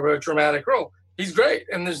like more of a dramatic role. He's great,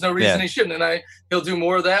 and there's no reason he shouldn't. And he'll do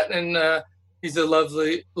more of that. And he's a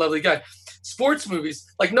lovely, lovely guy. Sports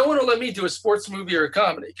movies, like no one will let me do a sports movie or a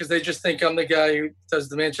comedy because they just think I'm the guy who does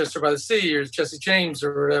the Manchester by the Sea or Jesse James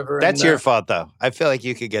or whatever. That's your fault, though. I feel like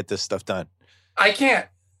you could get this stuff done. I can't.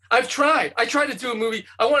 I've tried. I tried to do a movie.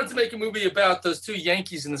 I wanted to make a movie about those two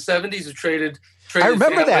Yankees in the 70s who traded I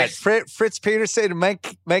remember families. that. Fritz Peterson and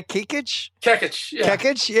Mike Kekich? Kekich, yeah.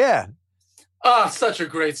 Kekich, yeah. Ah, such a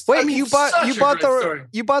great story. Wait, you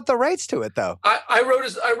bought the rights to it, though. I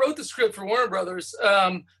wrote the script for Warner Brothers.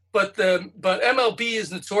 But MLB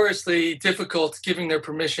is notoriously difficult giving their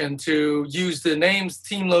permission to use the names,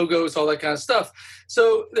 team logos, all that kind of stuff.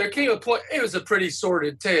 So there came a point, it was a pretty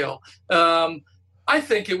sordid tale. I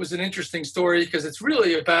think it was an interesting story because it's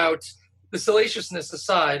really about the salaciousness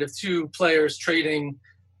aside of two players trading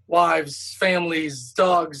wives, families,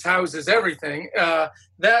 dogs, houses, everything.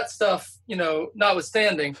 That stuff, you know,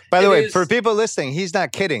 notwithstanding. By the way, for people listening, he's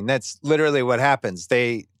not kidding. That's literally what happens.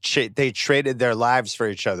 They traded their lives for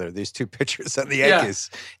each other. These two pitchers on the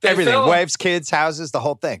Yankees. Everything. Wives, kids, houses, the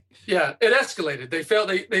whole thing. Yeah, it escalated.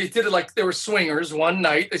 They did it like they were swingers one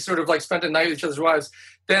night. They sort of like spent a night with each other's wives.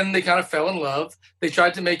 Then they kind of fell in love. They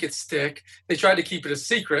tried to make it stick. They tried to keep it a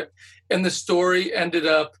secret. And the story ended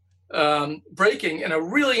up breaking in a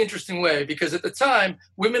really interesting way because at the time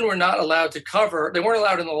women were not allowed to cover, they weren't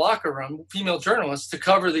allowed in the locker room, female journalists, to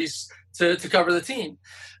cover these to cover the team,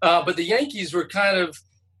 but the Yankees were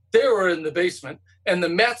they were in the basement, and the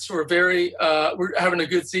Mets were were having a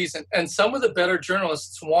good season, and some of the better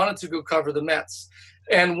journalists wanted to go cover the Mets,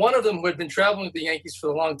 and one of them who had been traveling with the Yankees for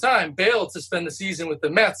a long time bailed to spend the season with the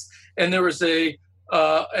Mets, and there was a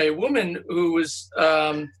woman who was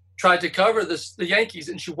tried to cover the Yankees,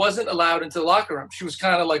 and she wasn't allowed into the locker room. She was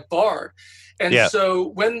kind of like barred. And so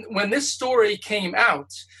when this story came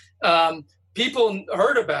out, people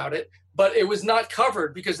heard about it, but it was not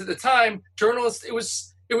covered because at the time, journalists, it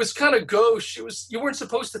was kind of gauche. You weren't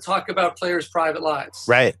supposed to talk about players' private lives.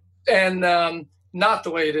 Right. And not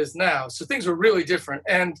the way it is now. So things were really different.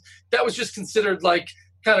 And that was just considered like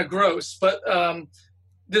kind of gross. But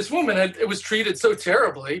this woman it was treated so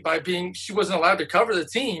terribly by she wasn't allowed to cover the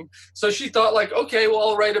team. So she thought like, okay, well,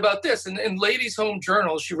 I'll write about this. And in Ladies' Home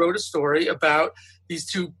Journal, she wrote a story about these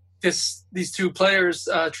two players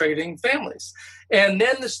trading families. And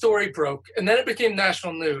then the story broke, and then it became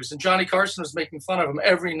national news. And Johnny Carson was making fun of him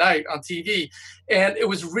every night on TV. And it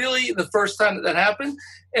was really the first time that happened.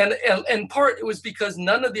 And in part, it was because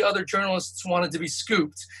none of the other journalists wanted to be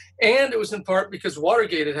scooped. And it was in part because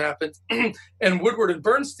Watergate had happened, and Woodward and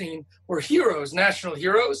Bernstein were heroes, national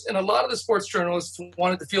heroes. And a lot of the sports journalists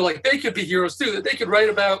wanted to feel like they could be heroes too, that they could write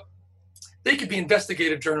about, they could be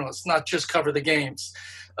investigative journalists, not just cover the games.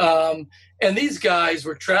 And these guys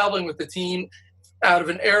were traveling with the team out of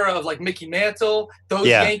an era of like Mickey Mantle, those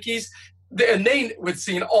Yankees, and they would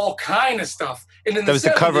see all kind of stuff. And in that was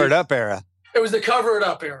the cover it up era. It was the cover it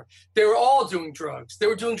up era. They were all doing drugs. They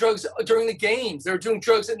were doing drugs during the games. They were doing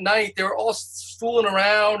drugs at night. They were all fooling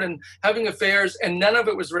around and having affairs, and none of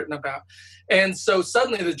it was written about. And so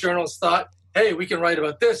suddenly the journalists thought, hey, we can write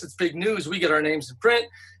about this. It's big news. We get our names in print.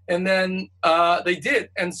 And then they did.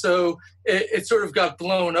 And so it sort of got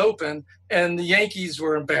blown open, and the Yankees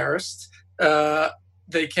were embarrassed.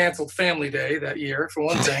 They canceled Family Day that year, for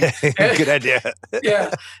one thing. Good idea.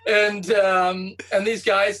 Yeah, and these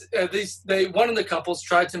guys, one of the couples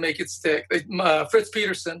tried to make it stick. Fritz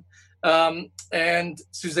Peterson and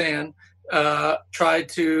Suzanne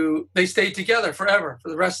they stayed together forever for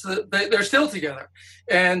the rest of they're still together.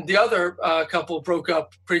 And the other couple broke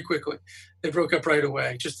up pretty quickly. They broke up right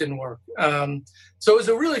away. It just didn't work. So it was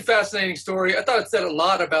a really fascinating story. I thought it said a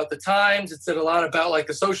lot about the times. It said a lot about like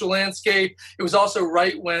the social landscape. It was also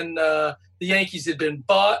right when the Yankees had been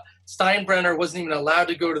bought. Steinbrenner wasn't even allowed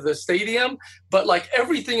to go to the stadium, but like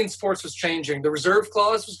everything in sports was changing. The reserve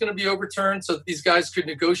clause was going to be overturned so that these guys could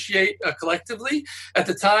negotiate collectively. At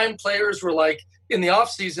the time, players were like, in the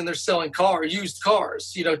offseason, they're selling used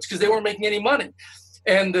cars, because they weren't making any money.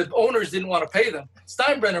 And the owners didn't want to pay them.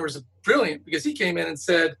 Steinbrenner was brilliant because he came in and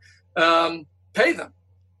said, pay them.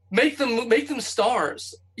 Make them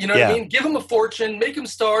stars. You know what I mean? Give them a fortune, make them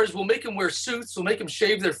stars. We'll make them wear suits. We'll make them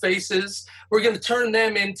shave their faces. We're going to turn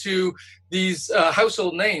them into these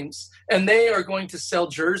household names, and they are going to sell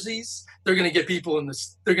jerseys. They're going to get people in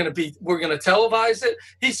this. We're going to televise it.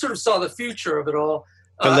 He sort of saw the future of it all.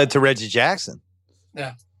 It led to Reggie Jackson.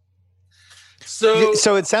 Yeah.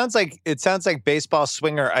 So it sounds like baseball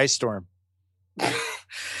swinger ice storm.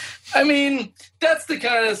 I mean, that's the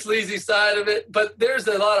kind of sleazy side of it, but there's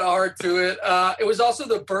a lot of art to it. It was also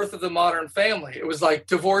the birth of the modern family. It was like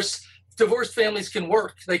divorced families can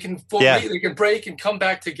work. They can they can break and come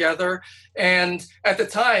back together. And at the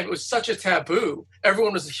time, it was such a taboo.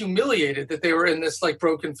 Everyone was humiliated that they were in this like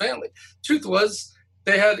broken family. Truth was,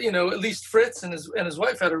 they had, at least Fritz and his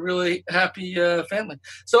wife had a really happy family.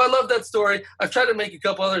 So I love that story. I've tried to make a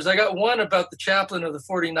couple others. I got one about the chaplain of the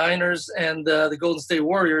 49ers and the Golden State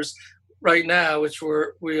Warriors right now, which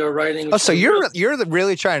we are writing. Oh, so you're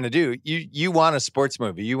really trying to do, you want a sports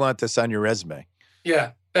movie. You want this on your resume.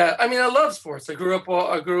 Yeah. I mean, I love sports. I grew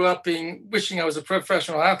up wishing I was a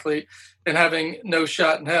professional athlete and having no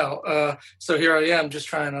shot in hell. So here I am just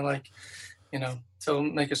trying to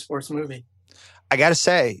make a sports movie. I got to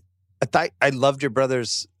say, I loved your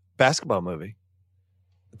brother's basketball movie.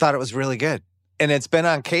 I thought it was really good. And it's been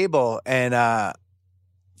on cable. And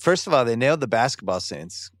first of all, they nailed the basketball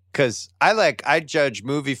scenes. Because I judge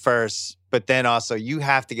movie first, but then also you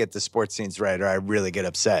have to get the sports scenes right or I really get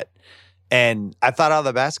upset. And I thought all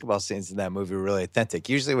the basketball scenes in that movie were really authentic.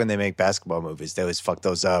 Usually when they make basketball movies, they always fuck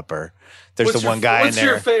those up. Or there's the one guy in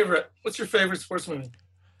there. What's your favorite sports movie?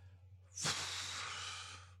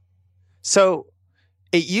 So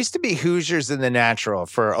it used to be Hoosiers in the Natural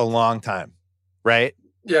for a long time, right?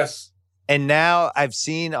 Yes. And now I've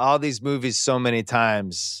seen all these movies so many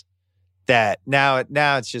times that now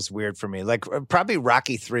it's just weird for me. Like probably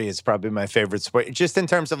Rocky 3 is probably my favorite sport. Just in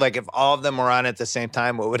terms of like if all of them were on at the same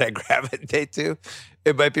time, what would I gravitate to?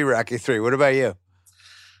 It might be Rocky 3. What about you?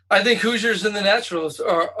 I think Hoosiers and the Naturals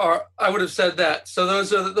are I would have said that. So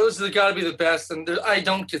those are got to be the best, and I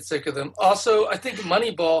don't get sick of them. Also, I think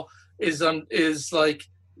Moneyball is like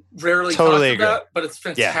rarely talked about, but it's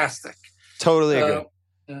fantastic. Yeah. Totally agree.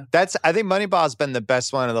 Yeah. I think Moneyball has been the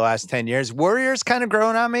best one in the last 10 years. Warriors kind of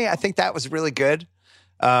growing on me. I think that was really good.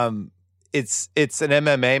 It's an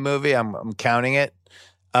MMA movie. I'm counting it.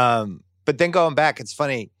 But then going back, it's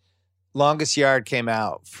funny. Longest Yard came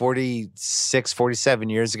out 46, 47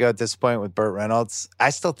 years ago at this point with Burt Reynolds. I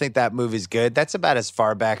still think that movie's good. That's about as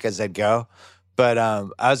far back as I'd go. But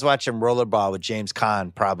I was watching Rollerball with James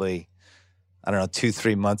Caan probably,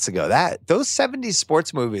 2-3 months ago. Those 70s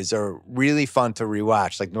sports movies are really fun to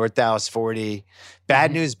rewatch, like North Dallas 40.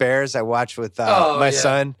 Bad News Bears I watched with my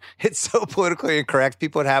son. It's so politically incorrect.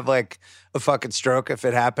 People would have like a fucking stroke if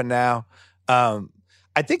it happened now.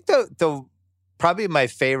 I think the probably my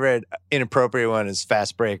favorite inappropriate one is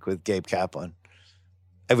Fast Break with Gabe Kaplan,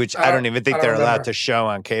 which I don't even think they're allowed to show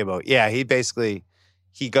on cable. Yeah,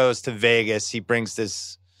 he goes to Vegas. He brings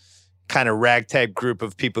this kind of ragtag group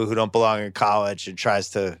of people who don't belong in college and tries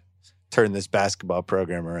to turn this basketball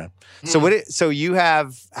program around. So you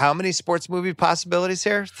have how many sports movie possibilities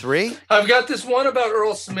here? 3? I've got this one about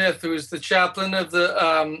Earl Smith, who is the chaplain of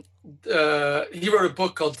the he wrote a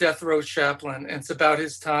book called Death Row Chaplain, and it's about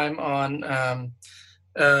his time on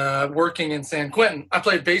working in San Quentin. I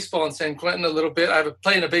played baseball in San Quentin a little bit. I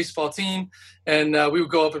played in a baseball team, and we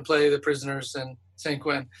would go up and play the prisoners in San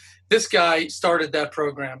Quentin. This guy started that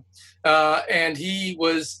program, and he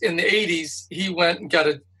was in the 80s. He went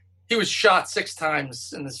and he was shot 6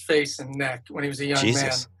 times in his face and neck when he was a young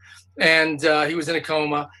man. And he was in a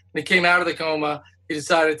coma. And he came out of the coma. He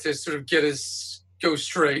decided to sort of go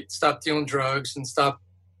straight, stop dealing drugs and stop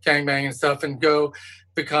gangbanging and stuff, and go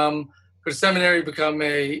to seminary, become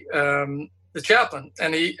the chaplain.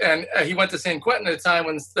 And he went to San Quentin at a time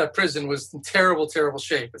when that prison was in terrible, terrible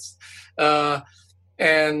shape.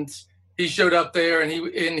 And he showed up there, and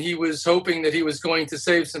he was hoping that he was going to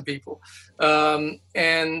save some people.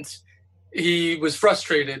 And he was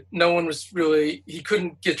frustrated. No one was really, he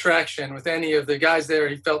couldn't get traction with any of the guys there.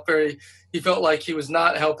 He felt like he was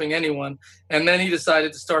not helping anyone. And then he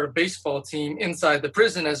decided to start a baseball team inside the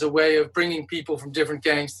prison as a way of bringing people from different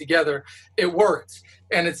gangs together. It worked,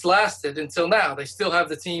 and it's lasted until now. They still have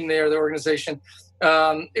the team there, the organization.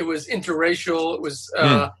 It was interracial.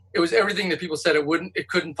 It was everything that people said it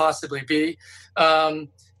couldn't possibly be.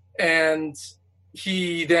 And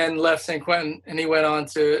he then left San Quentin, and he went on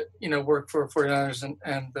to, work for 49ers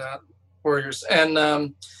and Warriors.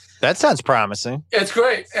 And that sounds promising. It's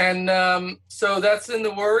great. And so that's in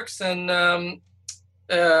the works. And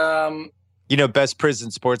best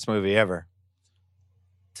prison sports movie ever.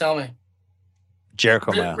 Tell me.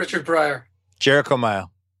 Jericho Mile. Richard Pryor. Jericho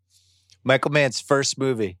Mile. Michael Mann's first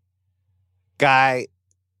movie. Guy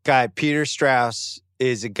Peter Strauss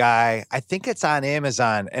is a guy, I think it's on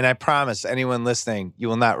Amazon, and I promise anyone listening, you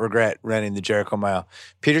will not regret renting the Jericho Mile.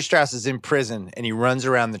 Peter Strauss is in prison, and he runs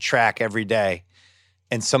around the track every day,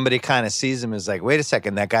 and somebody kind of sees him and is like, wait a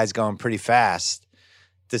second, that guy's going pretty fast.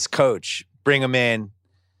 This coach, bring him in.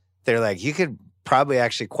 They're like, you could probably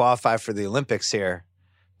actually qualify for the Olympics here,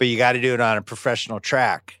 but you got to do it on a professional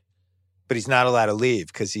track. But he's not allowed to leave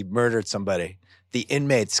because he murdered somebody. The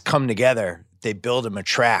inmates come together. They build him a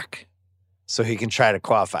track so he can try to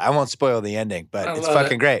qualify. I won't spoil the ending, but it's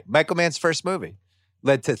fucking great. Michael Mann's first movie.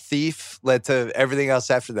 Led to Thief, led to everything else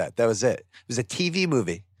after that. That was it. It was a TV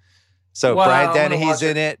movie. So wow, Brian Dennehy's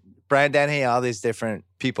in it. Brian Dennehy, all these different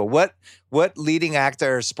people. What leading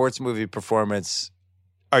actor or sports movie performance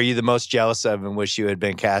are you the most jealous of and wish you had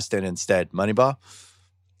been cast in instead? Moneyball?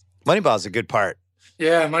 Moneyball's a good part.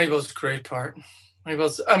 Yeah, Moneyball's a great part.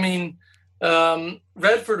 Redford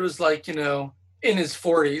was like, in his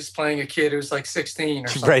 40s playing a kid who's like 16 or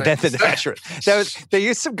something. Right, they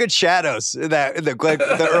used some good shadows in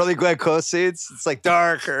the early Glenn Close scenes. It's like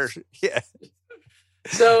dark yeah.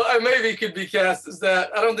 So I maybe could be cast as that.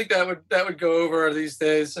 I don't think that would go over these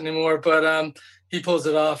days anymore, but he pulls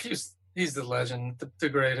it off. He's the legend, the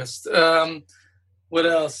greatest. What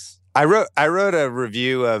else? I wrote a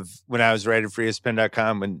review of when I was writing for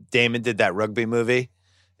ESPN.com when Damon did that rugby movie,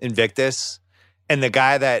 Invictus, and the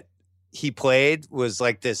guy that he played was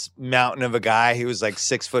like this mountain of a guy. He was like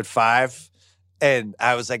 6'5", and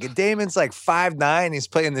I was like, and Damon's like 5'9". He's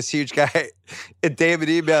playing this huge guy, and Damon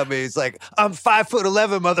emailed me. He's like, I'm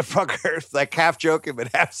 5'11", motherfucker, like half joking but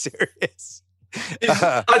half serious.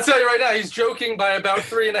 I'll tell you right now, he's joking by about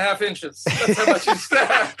 3.5 inches. That's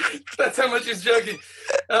how much he's joking.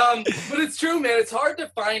 But it's true, man. It's hard to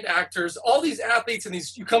find actors. All these athletes and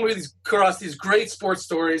you come across these great sports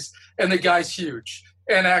stories, and the guy's huge.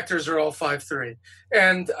 And actors are all 5'3",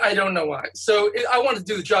 and I don't know why. So I wanted to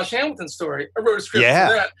do the Josh Hamilton story. I wrote a script for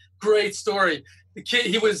that. Great story. The kid,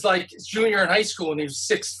 he was like junior in high school, and he was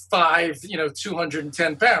 6'5",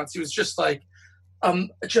 210 pounds. He was just like,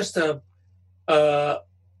 just a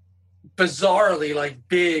bizarrely like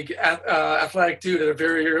big athletic dude at a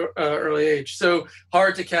very early age. So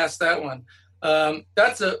hard to cast that one. I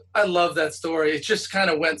love that story. It just kind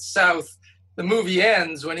of went south. The movie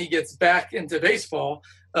ends when he gets back into baseball.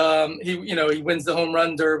 He wins the home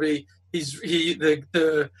run derby. This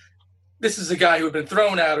is a guy who had been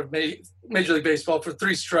thrown out of Major League Baseball for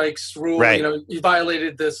 3 strikes rule. Right. He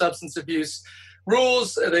violated the substance abuse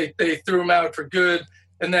rules. They threw him out for good,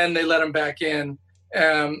 and then they let him back in.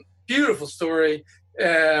 Beautiful story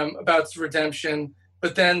about his redemption,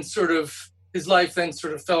 but then sort of his life then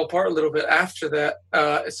sort of fell apart a little bit after that.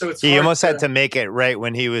 So he almost had to make it right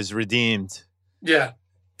when he was redeemed. Yeah.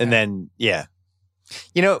 And then, yeah.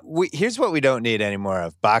 Here's what we don't need anymore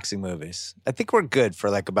of boxing movies. I think we're good for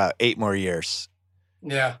like about 8 more years.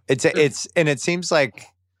 Yeah. And it seems like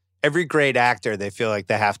every great actor, they feel like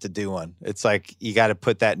they have to do one. It's like you got to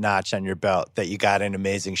put that notch on your belt that you got in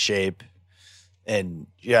amazing shape. And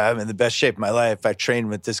yeah, I'm in the best shape of my life. I trained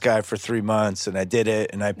with this guy for 3 months, and I did it,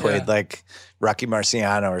 and I played like Rocky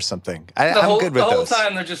Marciano or something. I'm good with those. The whole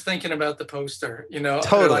time they're just thinking about the poster,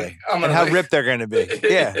 Totally. And how ripped they're going to be.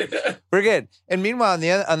 Yeah, we're good. And meanwhile,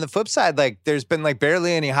 on the flip side, like there's been like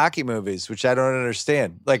barely any hockey movies, which I don't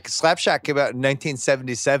understand. Like Slapshot came out in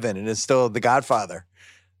 1977 and is still The Godfather.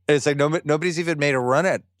 And it's like nobody's even made a run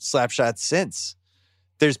at Slapshot since.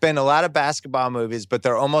 There's been a lot of basketball movies, but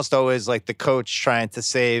they're almost always like the coach trying to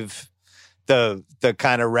save the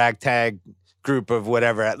kind of ragtag group of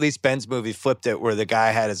whatever. At least Ben's movie flipped it where the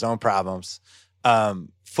guy had his own problems.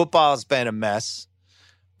 Football's been a mess,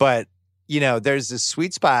 but there's this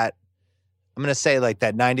sweet spot. I'm going to say like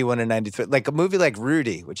that 91 and 93, like a movie like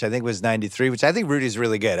Rudy, which I think was 93, which I think Rudy's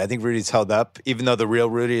really good. I think Rudy's held up, even though the real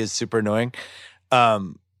Rudy is super annoying.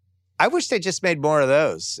 I wish they just made more of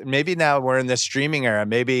those. Maybe now we're in the streaming era.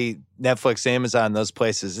 Maybe Netflix, Amazon, those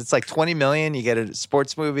places. It's like 20 million. You get a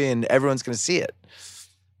sports movie and everyone's going to see it.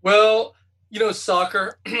 Well,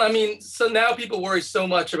 soccer. I mean, so now people worry so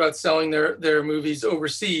much about selling their movies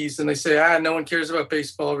overseas, and they say, no one cares about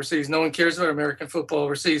baseball overseas. No one cares about American football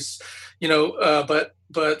overseas.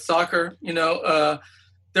 But soccer,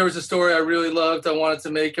 there was a story I really loved. I wanted to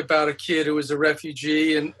make about a kid who was a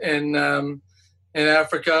refugee in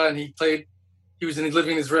Africa, and he was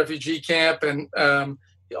living in his refugee camp, and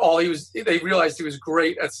they realized he was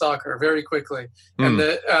great at soccer very quickly, and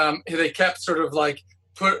they kept sort of like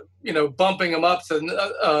bumping him up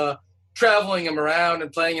to traveling him around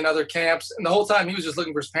and playing in other camps, and the whole time he was just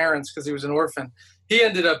looking for his parents because he was an orphan. He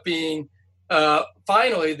ended up being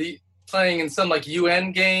finally playing in some like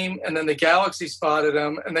UN game, and then the Galaxy spotted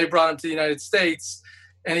him and they brought him to the United States,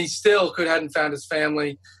 and he still hadn't found his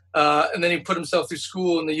family. And then he put himself through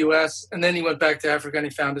school in the US, and then he went back to Africa and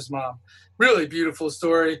he found his mom. Really beautiful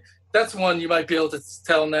story. That's one you might be able to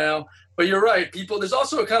tell now. But you're right, there's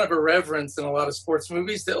also a kind of irreverence in a lot of sports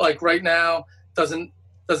movies that like right now doesn't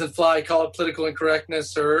fly. Call it political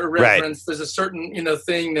incorrectness or irreverence. Right. There's a certain,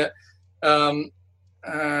 thing that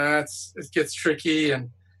it gets tricky, and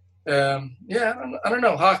I don't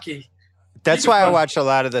know, hockey. That's why I watch a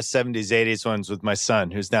lot of the 70s, 80s ones with my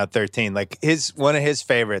son, who's now 13. Like one of his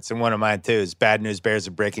favorites, and one of mine too, is Bad News Bears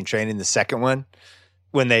of Breaking Training, the second one,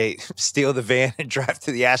 when they steal the van and drive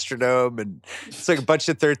to the Astrodome, and it's like a bunch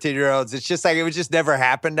of 13-year-olds. It's just like it would just never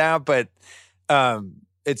happen now, but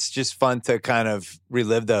it's just fun to kind of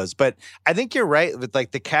relive those. But I think you're right with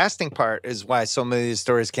like the casting part is why so many of these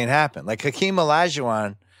stories can't happen. Like Hakeem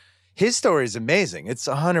Olajuwon, his story is amazing. It's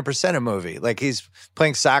 100% a movie. Like he's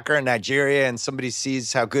playing soccer in Nigeria and somebody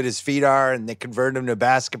sees how good his feet are and they convert him to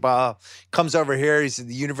basketball. Comes over here. He's at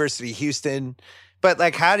the University of Houston. But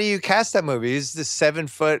like, how do you cast that movie? He's this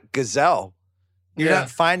 7-foot gazelle. You're not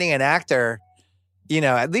finding an actor,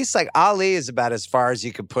 at least like Ali is about as far as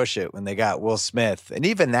you could push it when they got Will Smith. And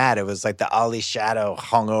even that, it was like the Ali shadow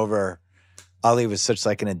hung over. Ali was such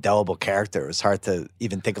like an indelible character. It was hard to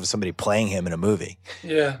even think of somebody playing him in a movie.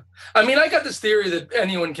 Yeah. I mean, I got this theory that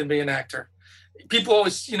anyone can be an actor. People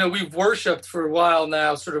always, we've worshipped for a while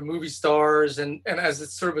now sort of movie stars and as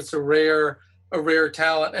it's a rare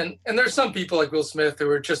talent. And there's some people like Will Smith who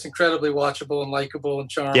are just incredibly watchable and likable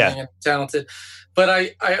and charming and talented.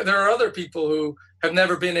 But there are other people who have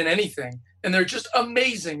never been in anything and they're just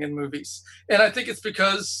amazing in movies. And I think it's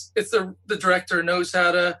because it's the director knows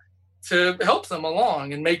how to help them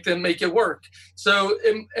along and make it work. So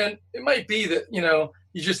it might be that,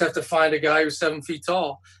 you just have to find a guy who's 7 feet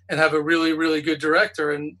tall and have a really, really good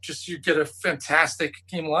director, and just you get a fantastic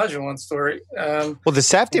Hakeem Olajuwon story. Well, the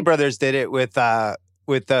Safdie brothers did it with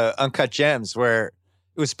the Uncut Gems, where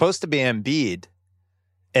it was supposed to be Embiid,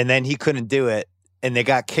 and then he couldn't do it, and they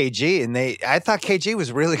got KG, and I thought KG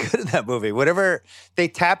was really good in that movie. Whatever, they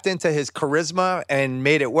tapped into his charisma and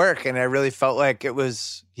made it work, and I really felt like he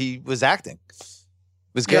was acting.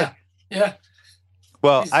 It was good. Yeah.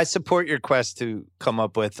 Well, I support your quest to come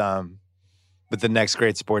up with the next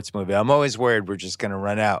great sports movie. I'm always worried we're just going to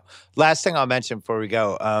run out. Last thing I'll mention before we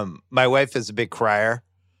go, my wife is a big crier.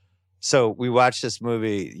 So we watched this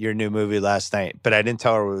movie, your new movie, last night, but I didn't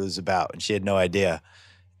tell her what it was about, and she had no idea.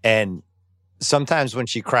 And sometimes when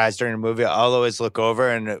she cries during a movie, I'll always look over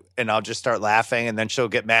and I'll just start laughing, and then she'll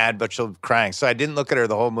get mad, but she'll be crying. So I didn't look at her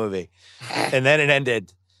the whole movie. And then it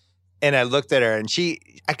ended. And I looked at her, and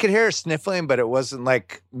I could hear her sniffling, but it wasn't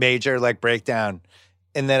like major, like breakdown.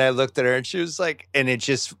 And then I looked at her, and she was like, and it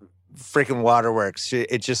just freaking waterworks.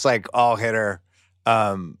 It just like all hit her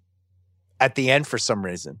at the end for some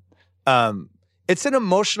reason. It's an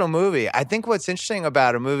emotional movie. I think what's interesting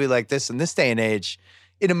about a movie like this in this day and age,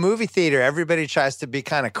 in a movie theater, everybody tries to be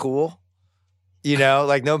kind of cool.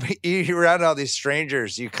 Like nobody, you're around all these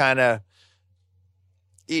strangers, you're going to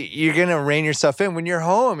rein yourself in. When you're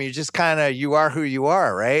home, you just you are who you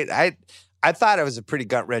are, right? I thought it was a pretty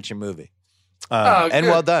gut-wrenching movie. And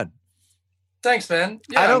well done. Thanks, man.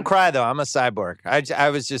 Yeah. I don't cry, though. I'm a cyborg.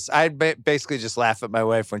 I basically just laugh at my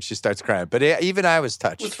wife when she starts crying. But even I was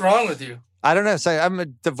touched. What's wrong with you? I don't know. So I'm a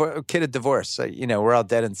kid of divorce. So, we're all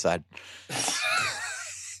dead inside.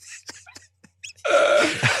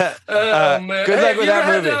 Man. Good luck with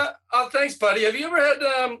that movie. Thanks, buddy. Have you ever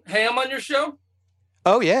had Ham on your show?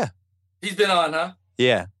 Oh, yeah. He's been on, huh?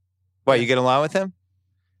 Yeah. What, you get along with him?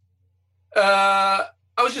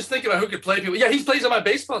 I was just thinking about who could play people. Yeah, he plays on my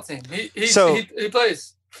baseball team. He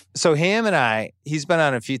plays. So him and he's been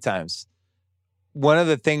on a few times. One of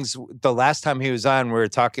the things, the last time he was on, we were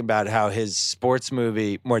talking about how his sports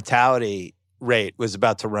movie, Mortality, rate was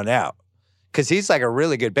about to run out because he's like a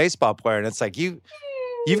really good baseball player. And it's like, you've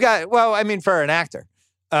got, well, I mean, for an actor,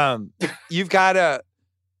 you've got to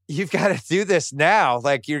do this now.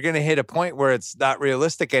 Like you're going to hit a point where it's not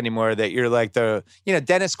realistic anymore that you're like Dennis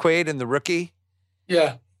Quaid in The Rookie.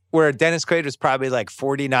 Yeah. Where Dennis Quaid was probably like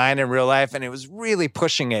 49 in real life and it was really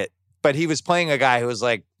pushing it. But he was playing a guy who was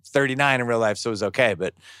like 39 in real life, so it was okay.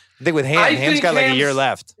 But I think with Ham's got like a year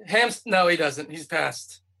left. No, he doesn't. He's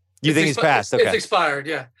passed. You think he's passed? Okay. It's expired,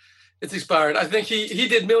 yeah. It's expired. I think he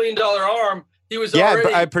did $1 Million Arm. He was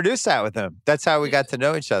I produced that with him. That's how we got to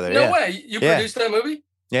know each other. No way. You produced that movie?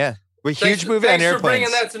 Yeah. Huge movie on airplanes. Thanks for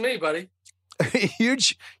bringing that to me, buddy.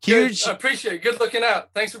 huge. Good. I appreciate it. Good looking out.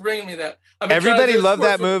 Thanks for bringing me that. Everybody loved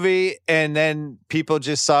that movie, and then people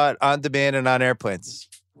just saw it on demand and on airplanes.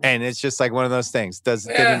 And it's just like one of those things.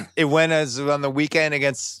 It went as on the weekend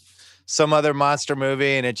against some other monster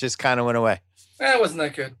movie, and it just kind of went away. It wasn't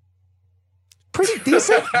that good. Pretty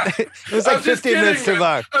decent. It was like 15 minutes too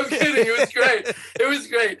long. I'm kidding. It was great. It was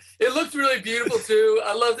great. It looked really beautiful, too.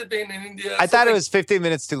 I loved it being in India. I thought it was 15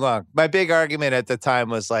 minutes too long. My big argument at the time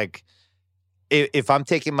was like, if I'm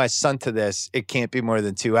taking my son to this, it can't be more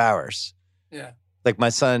than 2 hours. Yeah. Like my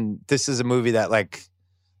son, this is a movie that like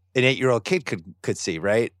an 8-year-old kid could see,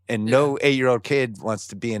 right? And no 8-year-old kid wants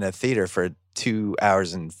to be in a theater for 2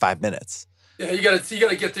 hours and 5 minutes. Yeah, you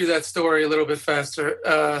gotta get through that story a little bit faster.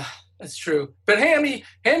 That's true. But Hammy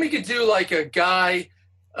could do like a guy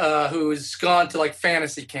who's gone to like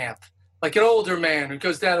fantasy camp. Like an older man who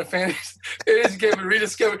goes down to fantasy game and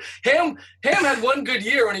rediscovered. Ham had one good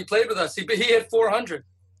year when he played with us. He hit 400.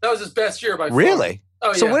 That was his best year by far. Really?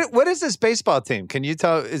 Oh, so yeah. what is this baseball team? Can you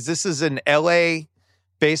tell? This is an LA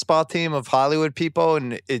baseball team of Hollywood people,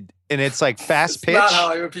 and it's like fast pitch? It's not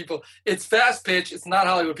Hollywood people. It's fast pitch. It's not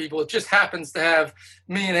Hollywood people. It just happens to have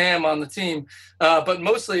me and Ham on the team. But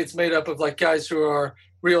mostly it's made up of like guys who are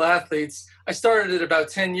real athletes. I started it about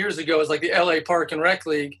 10 years ago as like the LA Park and Rec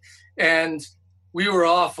League. And we were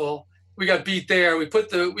awful. We got beat there. We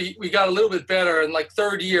got a little bit better, and like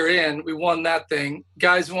third year in, we won that thing.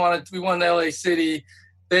 We won the LA City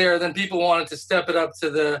there. Then people wanted to step it up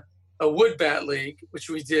to a wood bat league, which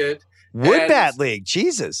we did. Wood bat league,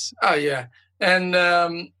 Jesus. Oh yeah, and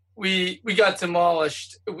we got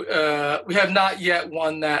demolished. We have not yet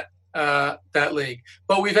won that league,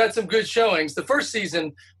 but we've had some good showings. The first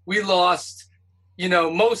season we lost.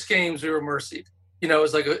 Most games we were mercied. It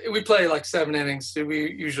was like we play like 7 innings. So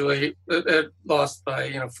we usually lost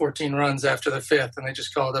by 14 runs after the 5th, and they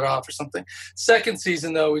just called it off or something. Second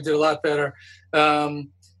season though, we did a lot better.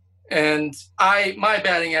 And my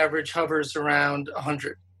batting average hovers around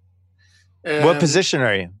 100. What position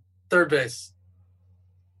are you? Third base.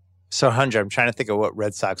 So 100. I'm trying to think of what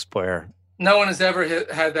Red Sox player. No one has ever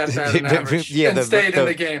had that batting average and stayed in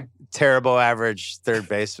the game. Terrible average third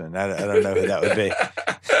baseman. I don't know who that would be.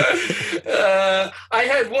 I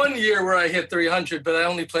had one year where I hit 300, but I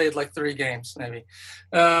only played like 3 games, maybe.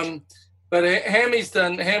 But Hammy's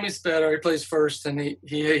better. He plays first, and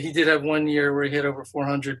he did have 1 year where he hit over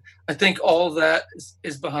 400. I think all of that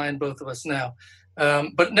is behind both of us now.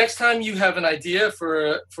 But next time you have an idea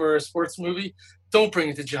for a sports movie, don't bring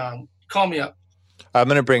it to John. Call me up. I'm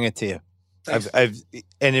going to bring it to you. Thanks.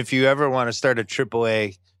 And if you ever want to start a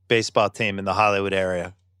AAA baseball team in the Hollywood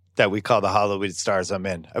area that we call the Hollywood Stars, I'm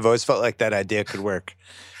in. I've always felt like that idea could work.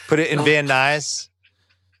 Put it in Van Nuys,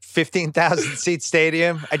 15,000 seat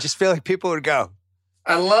stadium. I just feel like people would go.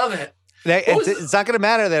 I love it. It's not going to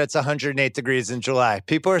matter that it's 108 degrees in July.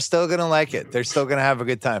 People are still going to like it. They're still going to have a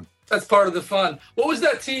good time. That's part of the fun. What was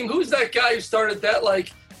that team? Who was that guy who started that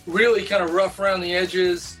like really kind of rough around the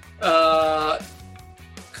edges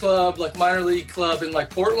club, like minor league club in like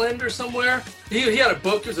Portland or somewhere? He had a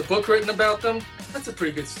book. There's a book written about them. That's a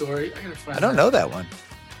pretty good story. I don't know that one.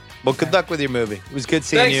 Well, good luck with your movie. It was good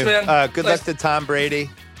seeing you. Thanks, man. Good luck to Tom Brady.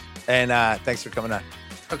 And thanks for coming on.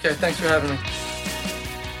 Okay, thanks for having me.